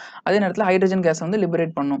ஃபார்ம் பண்ணும். அதே நேரத்தில் ஹைட்ரஜன் கேஸை வந்து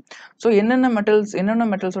லிபரேட் பண்ணும். ஸோ என்னென்ன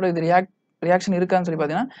மெட்டல்ஸோட இது ரியாக்ஷன் இருக்கான்னு சொல்லி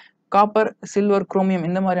பார்த்தீங்கன்னா, காப்பர், சில்வர், குரோமியம்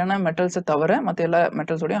இந்த மாதிரியான மெட்டல்ஸை தவிர மற்ற எல்லா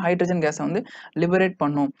மெட்டல்ஸோடையும் ஹைட்ரஜன் கேஸை வந்து லிபரேட்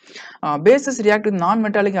பண்ணும். பேசஸ் ரியாக்ட் வித் நான்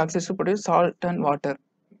metallic oxides to produce salt and water.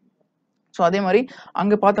 So அதே மாதிரி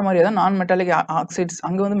அங்கே பார்த்த மாதிரியே தான் நான் மெட்டாலிக் ஆக்சைட்ஸ்,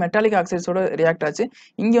 அங்கே வந்து மெட்டாலிக் ஆக்சைட்ஸோட ரியாக்ட் ஆச்சு.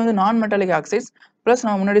 இங்கே வந்து நான் மெட்டாலிக் ஆக்சைட்ஸ் ப்ளஸ்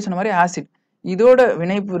நான் முன்னாடி சொன்ன மாதிரி ஆசிட், இதோட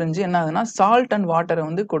வினை புரிஞ்சு என்ன ஆகுதுன்னா சால்ட் அண்ட் வாட்டரை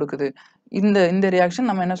வந்து கொடுக்குது. இந்த ரியாக்ஷன்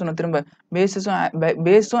நம்ம என்ன சொன்னோம், திரும்ப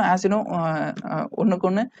பேஸும் ஆசிடும் ஒன்றுக்கு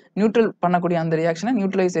ஒன்று நியூட்ரல் பண்ணக்கூடிய அந்த ரியாக்ஷனை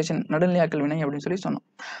நியூட்ரலைசேஷன், நடுநிலையாக்கல் வினை அப்படின்னு சொல்லி சொன்னோம்.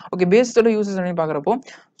 ஓகே, பேஸோட யூசஸ் அப்படின்னு பார்க்குறப்போ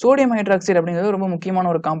சோடியம் ஹைட்ராக்சைடு அப்படிங்கிறது ரொம்ப முக்கியமான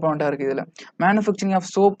ஒரு காம்பவுண்டாக இருக்குது. இதில் மேனுஃபேக்சரிங் ஆஃப்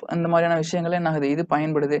சோப் அந்த மாதிரியான விஷயங்கள் என்ன ஆகுது, இது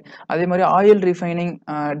பயன்படுது. அதே மாதிரி ஆயில் ரீஃபைனிங்,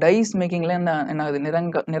 டைஸ் மேக்கிங்கில் என்ன ஆகுது,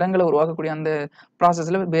 நிறங்களை உருவாக்கக்கூடிய அந்த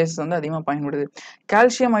ப்ராசஸில் பேஸ் வந்து அதிகமாக பயன்படுது.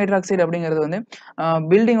 கால்சியம் ஹைட்ராக்சைடு அப்படிங்கிறது வந்து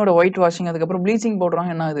பில்டிங்கோட ஒயிட் வாஷிங், அதுக்கப்புறம் ப்ளீச்சிங்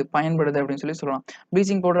பவுடராக என்ன ஆகுது, பயன்படுது அப்படின்னு சொல்லி சொல்லலாம்.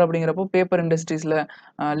 ப்ளீச்சிங் பவுடர் அப்படிங்கிறப்போ பேப்பர் இண்டஸ்ட்ரீஸில்,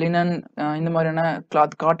 லினன் இந்த மாதிரியான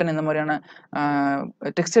காட்டன் இந்த மாதிரியான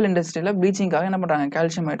டெக்ஸ்டைல் இண்டஸ்ட்ரியில் ப்ளீச்சிங்காக என்ன பண்ணுறாங்க,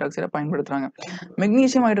 கால்சியம் ஹைட்ராக்சைடை பயன்படுத்துகிறாங்க.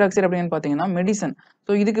 மெக்னீசியம் ஹைட்ராக்சைடு அப்படின்னு பார்த்தீங்கன்னா மெடிசன்.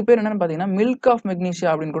 ஸோ இதுக்கு பேர் என்னன்னு பார்த்தீங்கன்னா மில்க் ஆஃப் மெக்னீஷியா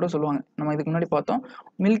அப்படின்னு கூட சொல்லுவாங்க. நம்ம இதுக்கு முன்னாடி பார்த்தோம்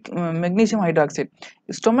மெக்னீசியம் ஹைட்ராக்சைடு.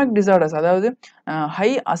 ஸ்டொமக் டிசார்டர்ஸ், அதாவது ஹை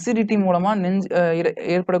அசிடிட்டி மூலமாக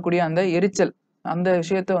ஏற்படக்கூடிய அந்த எரிச்சல், அந்த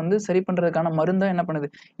விஷயத்தை வந்து சரி பண்றதுக்கான மருந்தா என்ன பண்ணுது,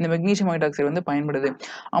 இந்த மெக்னீசியம் ஹைட்ராக்சைடு வந்து பயன்படுது.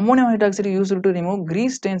 Ammonium hydroxide used to remove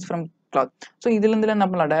Greece stains from cloth. So இதுல இருந்து என்ன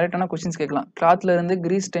பண்ணலாம், டைரக்டான கொஸ்டின்ஸ் கேட்கலாம். கிளாத்ல இருந்து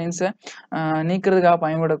கிரீஸ் ஸ்டெயின்ஸை நீக்கிறதுக்காக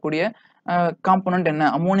பயன்படக்கூடிய காம்போனன்ட் என்ன,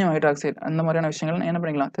 அம்மோனியம் ஹைட்ராக்சைடு. அந்த மாதிரியான விஷயங்கள் என்ன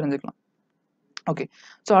பண்ணிக்கலாம், தெரிஞ்சுக்கலாம். ஓகே,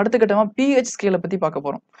 ஸோ அடுத்த கட்டமாக பிஹெச் ஸ்கேலை பற்றி பார்க்க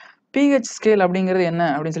போகிறோம். pH scale அப்படிங்கிறது என்ன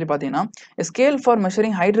அப்படின்னு சொல்லி பார்த்தீங்கன்னா a scale for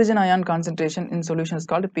measuring hydrogen ion concentration in solution is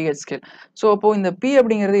called pH scale. So அப்போ இந்த P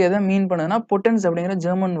அப்படிங்கிறது எதை மீன் பண்ணுதுன்னா பொட்டன்ஸ் அப்படிங்கிற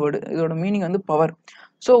ஜெர்மன் வேர்டு, இதோட மீனிங் வந்து பவர்.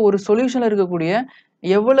 ஸோ ஒரு சொல்யூஷனில் இருக்கக்கூடிய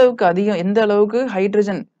எவ்வளவுக்கு அதிகம், எந்த அளவுக்கு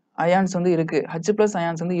ஹைட்ரஜன் அயான்ஸ் வந்து இருக்கு, H+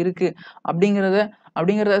 அயான்ஸ் வந்து இருக்கு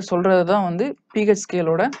அப்படிங்கிறத சொல்றது தான் வந்து pH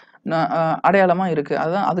ஸ்கேலோட அடையாளமா இருக்கு.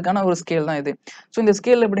 அதுதான் அதுக்கான ஒரு ஸ்கேல் தான் இது. ஸோ இந்த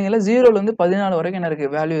ஸ்கேல் அப்படிங்கிற 0ல இருந்து 14 வரைக்கும் என்ன இருக்கு,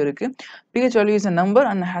 வேல்யூ இருக்கு. pH value is a number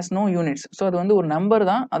and has no units. So அது வந்து ஒரு நம்பர்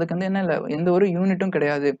தான், அதுக்கு வந்து என்ன இல்லை, எந்த ஒரு யூனிட்டும்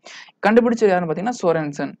கிடையாது. கண்டுபிடிச்சது யாருன்னு பார்த்தீங்கன்னா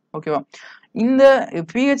சோரன்சன். ஓகேவா? இந்த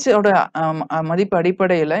pH ஓட மதிப்பு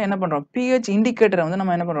அடிப்படையில் என்ன பண்றோம், pH இண்டிகேட்டரை வந்து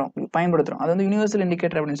நம்ம என்ன பண்றோம், பயன்படுத்துறோம். அது வந்து யூனிவர்சல்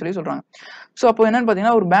இண்டிகேட்டர் அப்படின்னு சொல்லி சொல்றாங்க. ஸோ அப்போ என்னன்னு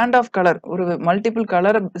பார்த்தீங்கன்னா ஒரு பேண்ட் ஆஃப் கலர், ஒரு மல்டிபிள்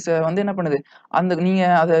கலர் வந்து என்ன பண்ணுது, அந்த நீங்க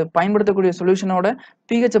அதை பயன்படுத்தக்கூடிய சொல்யூஷனோட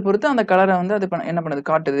pH பொறுத்து அந்த கலரை வந்து அது என்ன பண்ணுது,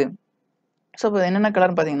 காட்டுது. ஸோ இப்போ என்னென்ன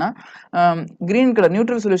கலர் பார்த்தீங்கன்னா கிரீன் கலர்,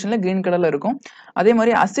 நியூட்ரல் சொல்யூஷனில் கிரீன் கலரில் இருக்கும். அதே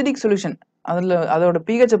மாதிரி அசிடிக் சொல்யூஷன் அதோட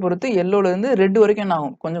pH பொறுத்து எல்லோலேருந்து ரெட் வரைக்கும் என்ன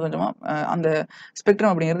ஆகும், கொஞ்சம் கொஞ்சமாக அந்த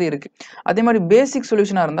ஸ்பெக்ட்ரம் அப்படிங்கிறது இருக்குது. அதே மாதிரி பேசிக்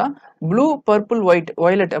சொல்யூஷனாக இருந்தால் ப்ளூ, பர்பிள்,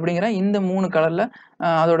 வயலட் அப்படிங்கிற இந்த 3 கலரில்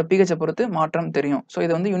அதோட pH பொறுத்து மாற்றம் தெரியும். ஸோ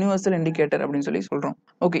இது வந்து யூனிவர்சல் இண்டிகேட்டர் அப்படின்னு சொல்லி சொல்கிறோம்.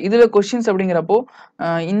 ஓகே, இதில் கொஸ்டின்ஸ் அப்படிங்கிறப்போ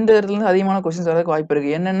இந்த இடத்துலேருந்து அதிகமான கொஸ்டின்ஸ் வரதுக்கு வாய்ப்பு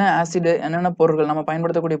இருக்குது. என்னென்ன ஆசிடு, என்னென்ன பொருட்கள், நம்ம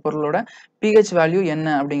பயன்படுத்தக்கூடிய பொருளோட pH வேல்யூ என்ன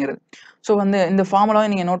அப்படிங்கிறது. ஸோ வந்து இந்த ஃபார்முலாவை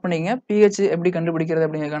நீங்கள் நோட் பண்ணிக்கங்க. pH எப்படி கண்டுபிடிக்கிறது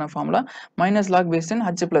அப்படிங்கிறதுக்கான formula -log based in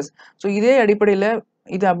H+. So இதே அடிப்படையில்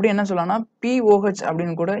இது அப்படி என்ன சொல்லலாம்னா POH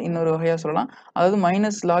அப்படின்னு கூட இன்னொரு வகையாக சொல்லலாம். அதாவது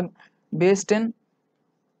 -log based in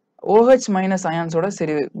OH- அயான்ஸோட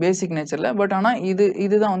செறிவு பேசிக் நேச்சரில். பட் ஆனால்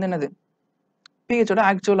இதுதான் வந்து என்னது pHோட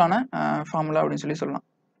ஆக்சுவலான ஃபார்முலா அப்படின்னு சொல்லி சொல்லலாம்.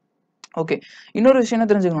 ஓகே, இன்னொரு விஷயம் என்ன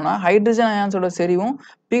தெரிஞ்சுக்கணும்னா ஹைட்ரஜன் அயான்ஸோட செறிவும்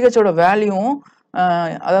pHோட வேல்யூவும்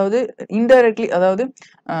அதாவது இன்டைரக்ட்லி, அதாவது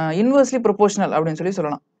இன்வெர்ஸ்லி ப்ரொபோர்ஷனல் அப்படின்னு சொல்லி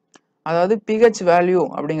சொல்லலாம். அதாவது pH வேல்யூ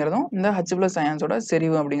அப்படிங்கிறதும் இந்த H+ அயான்ஸோட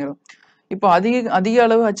செறிவு அப்படிங்கிறதும். இப்போ அதிக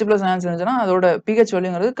அளவு H+ அயான்ஸ் இருந்துச்சுன்னா அதோட pH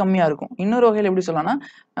வேல்யூங்கிறது கம்மியாக இருக்கும். இன்னொரு வகையில் எப்படி சொல்லலாம்னா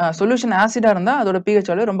சொல்யூஷன் ஆசிடாக இருந்தால் அதோட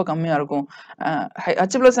pH வேல்யூ ரொம்ப கம்மியாக இருக்கும்.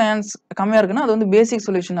 H+ அயான்ஸ் கம்மியாக இருக்குன்னா அது வந்து பேசிக்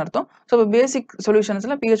சொல்யூஷன் அர்த்தம். ஸோ இப்போ பேசிக்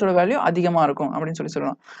சொல்யூஷன்ஸில் pHோட வேல்யூ அதிகமாக இருக்கும் அப்படின்னு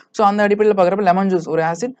சொல்லலாம். ஸோ அந்த அடிப்படையில் பார்க்குறப்ப லெமன் ஜூஸ் ஒரு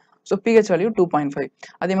ஆசிட், ஸோ pH வேல்யூ 2.5.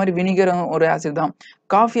 அதே மாதிரி வினிகரும் ஒரு ஆசிட் தான்.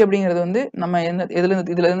 காஃபி அப்படிங்கிறது வந்து நம்ம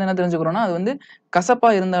இதுல இருந்து என்ன தெரிஞ்சுக்கிறோம்னா அது வந்து கசப்பா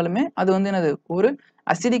இருந்தாலுமே அது வந்து என்னது, ஒரு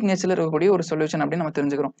அசிடிக் நேச்சர்ல இருக்கக்கூடிய ஒரு சொல்யூஷன் அப்படின்னு நம்ம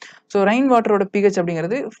தெரிஞ்சுக்கிறோம். ஸோ ரெயின் வாட்டரோட pH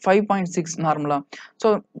அப்படிங்கிறது 5.6 நார்மலா. ஸோ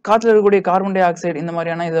காற்றுல இருக்கக்கூடிய கார்பன் டை ஆக்சைடு இந்த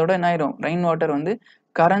மாதிரியான இதோட என்ன ஆயிரும், ரெயின் வாட்டர் வந்து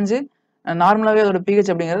கரைஞ்சு நார்மலாகவே அதோட pH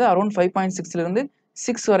அப்படிங்கிறது அரௌண்ட் 5.6 இருந்து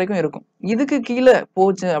 6 வரைக்கும் இருக்கும். இதுக்கு கீழே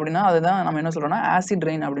போச்சு அப்படின்னா அதுதான் நம்ம என்ன சொல்றோம்னா ஆசிட்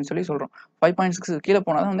ரெயின் அப்படின்னு சொல்லி சொல்றோம். 5.6 கீழே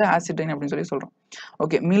போனால் வந்து ஆசிட் ரெயின் அப்படின்னு சொல்லி சொல்றோம்.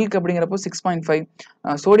 ஓகே, மில்க் அப்படிங்கிறப்போ 6.5,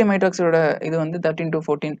 சோடியம் ஹைட்ராக்சைடோட இது வந்து 13 to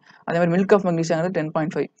 14, அதே மாதிரி மில்க் ஆஃப் மெக்னீசியம்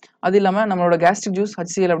 10.5. அது இல்லாமல் நம்மளோட கேஸ்ட்ரிக் ஜூஸ்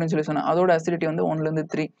HCl அப்படின்னு சொல்லி சொன்னோம், அதோட அசிடிட்டி வந்து 1 to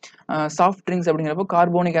 3. சாஃப்ட் ட்ரிங்க்ஸ் அப்படிங்கிறப்போ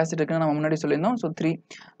கார்போனிக் ஆசிட் இருக்குன்னு நம்ம முன்னாடி சொல்லியிருந்தோம், ஸோ 3.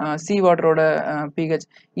 சி வாட்டரோட pH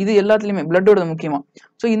இது எல்லாத்துலேயுமே பிளட்டோட முக்கியமாக.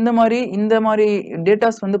 ஸோ இந்த மாதிரி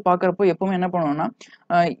டேட்டாஸ் வந்து பார்க்குறப்போ எப்பவுமே என்ன பண்ணுவோம்னா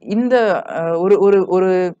இந்த ஒரு ஒரு ஒரு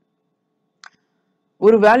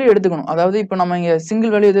ஒரு வேல்யூ எடுத்துக்கணும். அதாவது இப்போ நம்ம இங்கே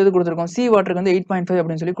சிங்கிள் வேல்யூ எது கொடுத்துருக்கோம், சி வாட்டருக்கு வந்து 8.5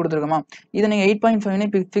 அப்படின்னு சொல்லி கொடுத்துருக்கோமா, இதை நீங்கள் 8.5னே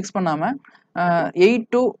ஃபிக்ஸ் பண்ணாமல் 8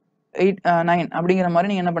 to 9 அப்படிங்கிற மாதிரி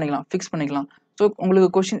நீங்கள் என்ன பண்ணிக்கலாம், ஃபிக்ஸ் பண்ணிக்கலாம். ஸோ உங்களுக்கு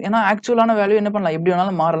கொஸ்டின், ஏன்னா ஆக்சுவலான வேல்யூ என்ன பண்ணலாம், எப்படி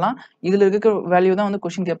வேணாலும் மாறலாம். இதில் இருக்க வேல்யூ தான் வந்து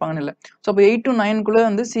கொஸ்டின் கேட்பாங்கன்னு இல்லை. ஸோ அப்போ 8 to 9க்குள்ளே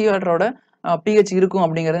வந்து சி வாட்டரோட pH இருக்கும்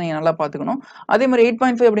அப்படிங்கிறத நீங்கள் நல்லா பார்த்துக்கணும். அதே மாதிரி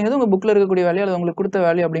 8.5 அப்படிங்கிறது உங்கள் புக்கில் இருக்கக்கூடிய வேல்யூ, அது உங்களுக்கு கொடுத்த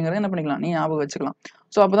வேல்யூ அப்படிங்கிறத என்ன பண்ணிக்கலாம், நீ ஞாபகம் வச்சுக்கலாம்.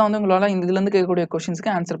 ஸோ அப்போ தான் வந்து உங்களால் இதுலேருந்து கேட்கக்கூடிய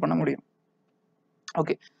கொஸ்டின்ஸ்க்கு ஆன்சர் பண்ண முடியும்.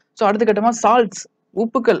 ஓகே, ஸோ அடுத்த கட்டமாக சால்ட்ஸ்,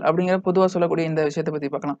 உப்புக்கள் அப்படிங்கிற பொதுவாக சொல்லக்கூடிய இந்த விஷயத்தை பற்றி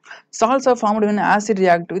பார்க்கலாம். Salts are formed when acid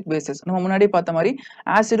react with bases. நம்ம முன்னாடியே பார்த்த மாதிரி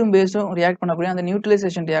ஆசிடும் பேஸும் ரியாக்ட் பண்ணக்கூடிய அந்த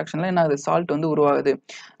நியூட்ரலைசேஷன் ரியாக்ஷனில் என்ன ஆகுது, சால்ட் வந்து உருவாகுது.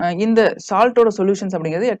 இந்த சால்ட்டோட சொல்யூஷன்ஸ்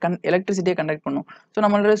அப்படிங்கிறது எலக்ட்ரிசிட்டியை கண்டக்ட் பண்ணும். ஸோ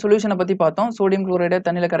நம்மளோட சொல்யூஷனை பற்றி பார்த்தோம். சோடியம் குளோரைடை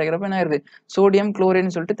தண்ணியில் கரைக்கிறப்ப என்ன ஆயிருது, சோடியம்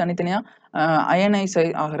குளோரைடுன்னு சொல்லிட்டு தனித்தனியாக அயனைஸ்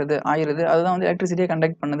ஆகிறது. அதுதான் வந்து எலக்ட்ரிசிட்டியை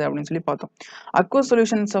கண்டக்ட் பண்ணுது அப்படின்னு சொல்லி பார்த்தோம். Aqueous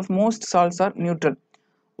solutions of most salts R neutral.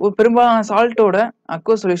 பெரும்பாலான சால்ட்டோட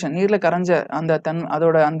அக்வஸ் சொல்யூஷன், நீர்ல கரைஞ்ச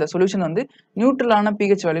அதோட அந்த சொல்யூஷன் வந்து நியூட்ரலான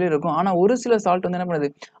pH வேல்யூல இருக்கும். ஆனா ஒரு சில சால்ட் வந்து என்ன பண்ணுது,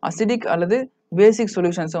 அசிடிக் அல்லது பேசிக்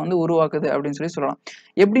சொல்யூஷன்ஸை வந்து உருவாக்குது அப்படின்னு சொல்லலாம்.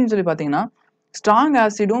 எப்படின்னு சொல்லி பார்த்தீங்கன்னா ஸ்ட்ராங்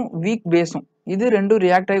ஆசிடும் வீக் பேஸும், இது ரெண்டும்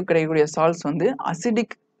ரியாக்ட் ஆகி கிடைக்கக்கூடிய சால்ட்ஸ் வந்து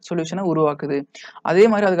அசிடிக் சொல்யூஷனை உருவாக்குது. அதே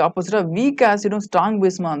மாதிரி அதுக்கு ஆப்போசிட்டா வீக் ஆசிடும் ஸ்ட்ராங்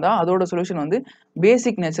பேஸுமா இருந்தால் அதோட சொல்யூஷன் வந்து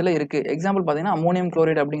பேசிக் நேச்சர்ல இருக்கு. எக்ஸாம்பிள் பார்த்தீங்கன்னா அமோனியம்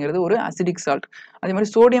குளோரைடு அப்படிங்கிறது ஒரு அசிடிக் சால்ட். அதே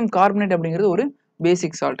மாதிரி சோடியம் கார்பனேட் அப்படிங்கிறது ஒரு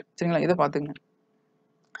பேசிக் சால்ட். சரிங்களா, இதை பார்த்துங்க.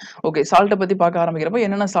 ஓகே, சால்ட்டை பற்றி பார்க்க ஆரம்பிக்கிறப்ப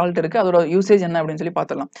என்னென்ன சால்ட் இருக்குது, அதோட யூசேஜ் என்ன அப்படின்னு சொல்லி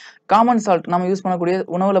பார்த்துடலாம். காமன் சால்ட் நம்ம யூஸ் பண்ணக்கூடிய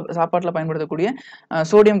உணவில் சாப்பாட்டில் பயன்படுத்தக்கூடிய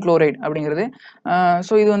சோடியம் குளோரைடு அப்படிங்கிறது.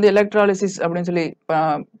 ஸோ இது வந்து எலக்ட்ராலிசிஸ் அப்படின்னு சொல்லி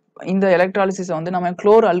இந்த எலக்ட்ராலிசிஸை வந்து நம்ம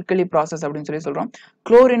குளோர் அல்கலி ப்ராசஸ் அப்படின்னு சொல்றோம்.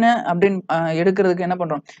 குளோரினை அப்படின்னு எடுக்கிறதுக்கு என்ன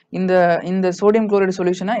பண்றோம், இந்த இந்த சோடியம் குளோரைடு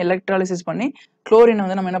சொல்யூஷனை எலக்ட்ராலிசிஸ் பண்ணி குளோரினை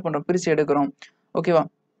வந்து நம்ம என்ன பண்றோம், பிரிச்சு எடுக்கிறோம். ஓகேவா?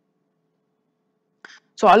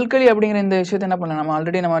 ஸோ அல்கலி அப்படிங்கிற இந்த விஷயத்தை என்ன பண்ணலாம், நம்ம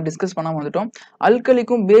ஆல்ரெடி நம்ம டிஸ்கஸ் பண்ணாம வந்துட்டோம்.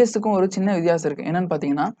 அல்கலிக்கும் பேஸுக்கும் ஒரு சின்ன வித்தியாசம் இருக்கு. என்னன்னு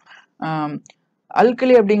பார்த்தீங்கன்னா,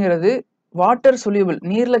 அல்கலி அப்படிங்கிறது வாட்டர் சொல்யூபிள்,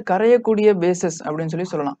 நீர்ல கரையக்கூடிய பேசஸ்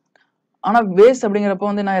அப்படின்னு சொல்லலாம். ஆனா பேஸ் அப்படிங்கிறப்ப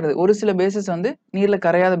வந்து என்ன ஆயிருது, ஒரு சில பேசஸ் வந்து நீர்ல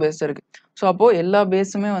கரையாத பேஸ் இருக்கு. ஸோ அப்போ எல்லா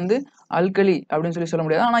பேஸுமே வந்து அல்கலி அப்படின்னு சொல்ல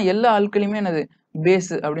முடியாது. ஆனா எல்லா அல்கலியுமே என்னது,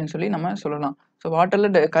 பேஸ் அப்படின்னு சொல்லி நம்ம சொல்லலாம். ஸோ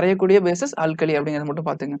வாட்டர்ல கரையக்கூடிய பேசஸ் அல்கலி அப்படிங்கிறத மட்டும்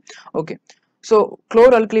பார்த்துங்க. ஓகே. ஸோ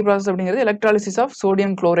குளோர் அல்கலி ப்ராசஸ் அப்படிங்கிறது எலக்ட்ராலிசிஸ் ஆஃப்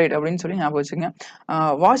சோடியம் குளோரைட் அப்படின்னு சொல்லி ஞாபகம் வச்சுங்க.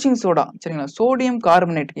 வாஷிங் சோடா, சரிங்களா, சோடியம்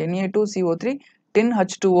கார்பனேட் Na2CO3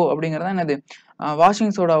 10H2O அப்படிங்கிறது என்னது,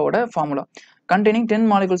 washing சோடாவோட formula. containing 10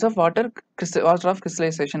 molecules of water of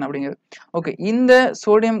crystallization அப்படிங்கிறது. ஓகே, இந்த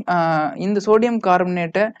சோடியம்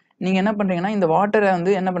கார்பனேட்டை நீங்க என்ன பண்றீங்கன்னா, இந்த வாட்டரை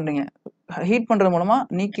வந்து என்ன பண்றீங்க, ஹீட் பண்றது மூலமா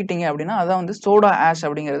நீக்கிட்டீங்க அப்படின்னா அதான் வந்து சோடா ஆஷ்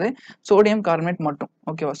அப்படிங்கிறது, சோடியம் கார்பனேட் மட்டும்.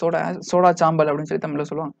 ஓகேவா? சோடா சாம்பல் அப்படின்னு சொல்லி தமிழ்ல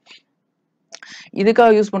சொல்லுவாங்க.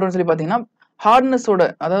 இதுக்காக யூஸ் பண்றோம்னு சொல்லி பாத்தீங்கன்னா, ஹார்ட்னஸோட,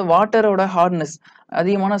 அதாவது வாட்டரோட ஹார்ட்னஸ்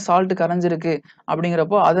அதிகமான சால்ட் கரைஞ்சிருக்கு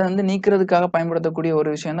அப்படிங்கிறப்போ அதை வந்து நீக்கிறதுக்காக பயன்படுத்தக்கூடிய ஒரு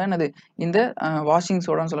விஷயம் தான் என்னது, இந்த வாஷிங்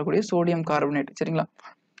சோடான்னு சொல்லக்கூடிய சோடியம் கார்பனேட். சரிங்களா?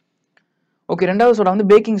 ஓகே, ரெண்டாவது சோடா வந்து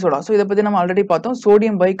பேக்கிங் சோடா. ஸோ இதை பத்தி நம்ம ஆல்ரெடி பார்த்தோம்.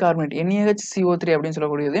 சோடியம் பைகார்பனேட் NaHCO3 அப்படின்னு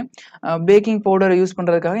சொல்லக்கூடியது பேக்கிங் பவுடரை யூஸ்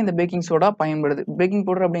பண்றதுக்காக இந்த பேக்கிங் சோடா பயன்படுது. பேக்கிங்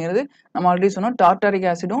பவுடர் அப்படிங்கிறது நம்ம ஆல்ரெடி சொன்னோம், டார்டாரிக்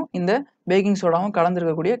ஆசிடும் இந்த பேக்கிங் சோடாவும்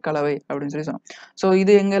கலந்துருக்கக்கூடிய கலவை அப்படின்னு சொல்லி சொன்னோம். ஸோ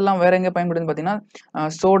இது எங்கெல்லாம் வேற எங்க பயன்படுதுன்னு பார்த்தீங்கன்னா,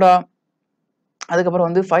 சோடா, அதுக்கப்புறம்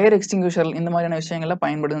வந்து ஃபயர் எக்ஸ்டிங்யூஷர், இந்த மாதிரியான விஷயங்கள்ல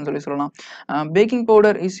பயன்படுதுன்னு சொல்லலாம். Baking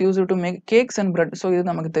powder is used to make cakes and bread. So இது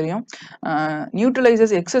நமக்கு தெரியும்.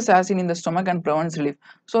 Neutralises excess acid in the stomach and prevents relief.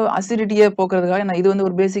 So அசிடிட்டியை போக்குறதுக்காக இது வந்து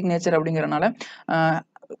ஒரு பேசிக் நேச்சர் அப்படிங்கிறனால,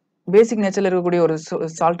 பேசிக் நேச்சர்ல இருக்கக்கூடிய ஒரு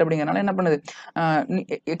சால்ட் அப்படிங்கிறனால என்ன பண்ணுது,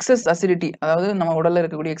 எக்ஸஸ் அசிடிட்டி, அதாவது நம்ம உடல்ல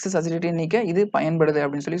இருக்கக்கூடிய எக்ஸஸ் அசிடிட்டியை நீக்க இது பயன்படுது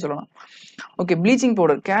அப்படின்னு சொல்லலாம். Okay, bleaching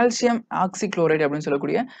powder calcium oxychloride அப்படின்னு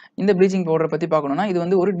சொல்லக்கூடிய இந்த ப்ளீச்சிங் பவுடரை பத்தி பார்க்கணும்னா, இது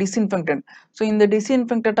வந்து ஒரு டிஸ்இன்ஃபெக்டன்ட். ஸோ இந்த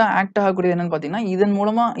டிஸ்இன்ஃபெக்டா ஆக்ட் ஆகக்கூடியது என்னன்னு பார்த்தீங்கன்னா, இதன்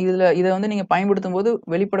மூலமா இதை வந்து நீங்க பயன்படுத்தும் போது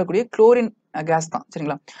வெளிப்படக்கூடிய குளோரின் கேஸ் தான்.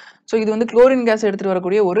 சரிங்களா? ஸோ இது வந்து குளோரின் கேஸ் எடுத்துட்டு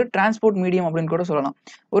வரக்கூடிய ஒரு டிரான்ஸ்போர்ட் மீடியம் அப்படின்னு கூட சொல்லலாம்.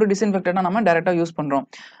 ஒரு டிஸ்இன்ஃபெக்டா நம்ம டைரக்டா யூஸ் பண்றோம்.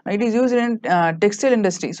 It is used in textile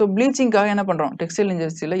industry. So ப்ளீச்சிங்காக என்ன பண்றோம், டெக்ஸ்டைல்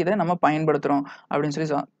இண்டஸ்ட்ரியில இதை நம்ம பயன்படுத்துறோம் அப்படின்னு சொல்லி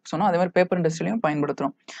சொன்னோம். அதே மாதிரி பேப்பர் இண்டஸ்ட்ரியிலையும்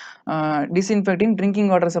பயன்படுத்துறோம். Disinfecting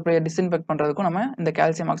drinking water supply disinfect பண்றதுக்கும் நம்ம இந்த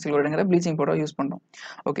கால்சியம் ஆக்சிக்ளோரைடுங்கிற ப்ளீச்சிங் பவுடர் யூஸ் பண்றோம்.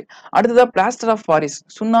 ஓகே, அடுத்ததா பிளாஸ்டர் ஆஃப் பாரிஸ்,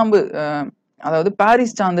 சுண்ணாம்பு, அதாவது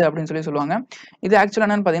பாரிஸ் சாந்து அப்படின்னு சொல்லுவாங்க. இது ஆக்சுவலா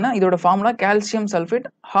என்னன்னு பாத்தீங்கன்னா, இதோட formula calcium sulphate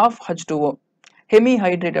 ½ Hemi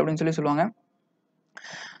hydrate அப்படின்னு சொல்லுவாங்க.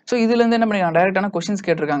 ஸோ இதுல இருந்து என்ன பண்ணிக்கலாம், டைரக்டான கொஸ்டின்ஸ்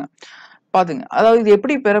கேட்டிருக்காங்க பாத்துங்க. அதாவது இது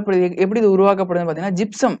எப்படி பெறப்படுது, எப்படி இது உருவாக்கப்படுதுன்னு பார்த்தீங்கன்னா,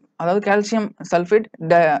 ஜிப்சம், அதாவது கால்சியம் சல்ஃபேட்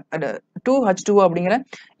 2H2O அப்படிங்கிற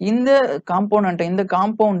இந்த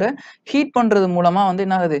காம்பவுண்டை ஹீட் பண்றது மூலமா வந்து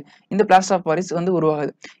என்ன ஆகுது, இந்த பிளாஸ்டர் ஆஃப் பாரிஸ் வந்து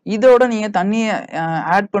உருவாகுது. இதோட நீங்க தண்ணியை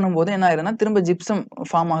ஆட் பண்ணும்போது என்ன ஆகுதுன்னா, திரும்ப ஜிப்சம்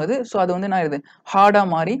ஃபார்ம் ஆகுது. ஸோ அது வந்து என்ன ஆகுது, ஹார்டா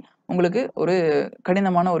மாறி உங்களுக்கு ஒரு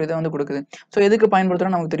கடினமான ஒரு இதை வந்து கொடுக்குது. ஸோ எதுக்கு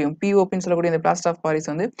பயன்படுத்துறோம் நமக்கு தெரியும். பிஓபின்னு சொல்லக்கூடிய இந்த பிளாஸ்டர் ஆஃப் பாரிஸ்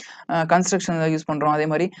வந்து கன்ஸ்ட்ரக்ஷன்ல யூஸ் பண்றோம். அதே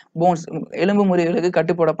மாதிரி போன்ஸ், எலும்பு முறிவுகளுக்கு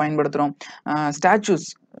கட்டுப்போட பயன்படுத்துறோம். ஸ்டாச்சூஸ்,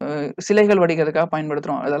 சிலைகள் வடிக்கிறதுக்காக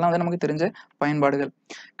பயன்படுத்துறோம். அதெல்லாம் வந்து நமக்கு தெரிஞ்ச பயன்பாடுகள்.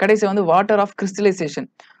 கடைசி வந்து வாட்டர் ஆஃப் கிறிஸ்டலைசேஷன்.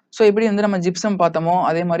 ஸோ எப்படி வந்து நம்ம ஜிப்சம் பார்த்தோமோ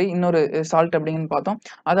அதே மாதிரி இன்னொரு சால்ட் அப்படின்னு பார்த்தோம்.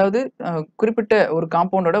 அதாவது குறிப்பிட்ட ஒரு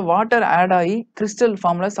காம்பவுண்டோட வாட்டர் ஆட் ஆகி கிறிஸ்டல்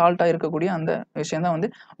ஃபார்ம்ல சால்ட்டா இருக்கக்கூடிய அந்த விஷயம் தான்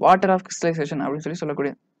வந்து வாட்டர் ஆஃப் கிறிஸ்டலைசேஷன் அப்படின்னு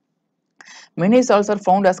சொல்லக்கூடிய. Many salts are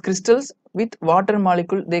found as crystals with water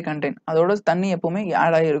molecule they contain. அதோட தண்ணி எப்பவுமே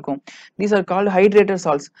ஆட் ஆகி இருக்கும். These are called hydrated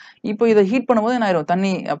salts. இப்போ இதை ஹீட் பண்ணும்போது என்ன ஆயிரும்,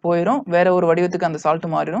 தண்ணி போயிடும், வேற ஒரு வடிவத்துக்கு அந்த சால்ட்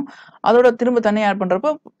மாறிடும். அதோட திரும்ப தண்ணி ஆட்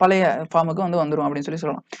பண்றப்போ பழைய ஃபார்முக்கு வந்து வந்துடும் அப்படின்னு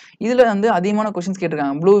சொல்லலாம். இதுல வந்து அதிகமான கொஸ்டின்ஸ்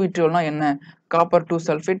கேட்டிருக்காங்க. ப்ளூ விட்ரியோல்னா என்ன, காப்பர் 2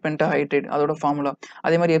 சல்ஃபேட் பென்டாஹைட்ரேட் அதோட ஃபார்முலா.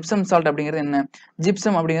 அதே மாதிரி எப்சம் சால்ட் அப்படிங்கிறது என்ன,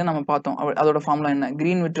 ஜிப்சம் அப்படிங்கிறது நம்ம பார்த்தோம், அதோட ஃபார்முலா என்ன,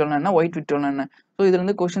 கிரீன் விட்ரியோல்னா என்ன, ஒயிட் விட்ரியோல்னா என்ன. ஸோ இதுல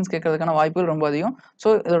இருந்து கொஸ்டின்ஸ் கேட்கறதுக்கான வாய்ப்புகள் ரொம்ப அதிகம். ஸோ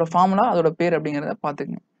இதோட ஃபார்முலா, அதோட பேர் அப்படிங்கிறத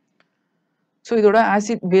பார்த்துக்கங்க. ஸோ இதோட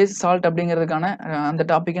ஆசிட் பேஸ் சால்ட் அப்படிங்கிறதுக்கான அந்த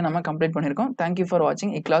டாப்பிக்கை நம்ம கம்ப்ளீட் பண்ணியிருக்கோம். தேங்க்யூ ஃபார்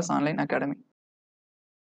வாட்சிங் IKLAS ஆன்லைன் அகாடமி.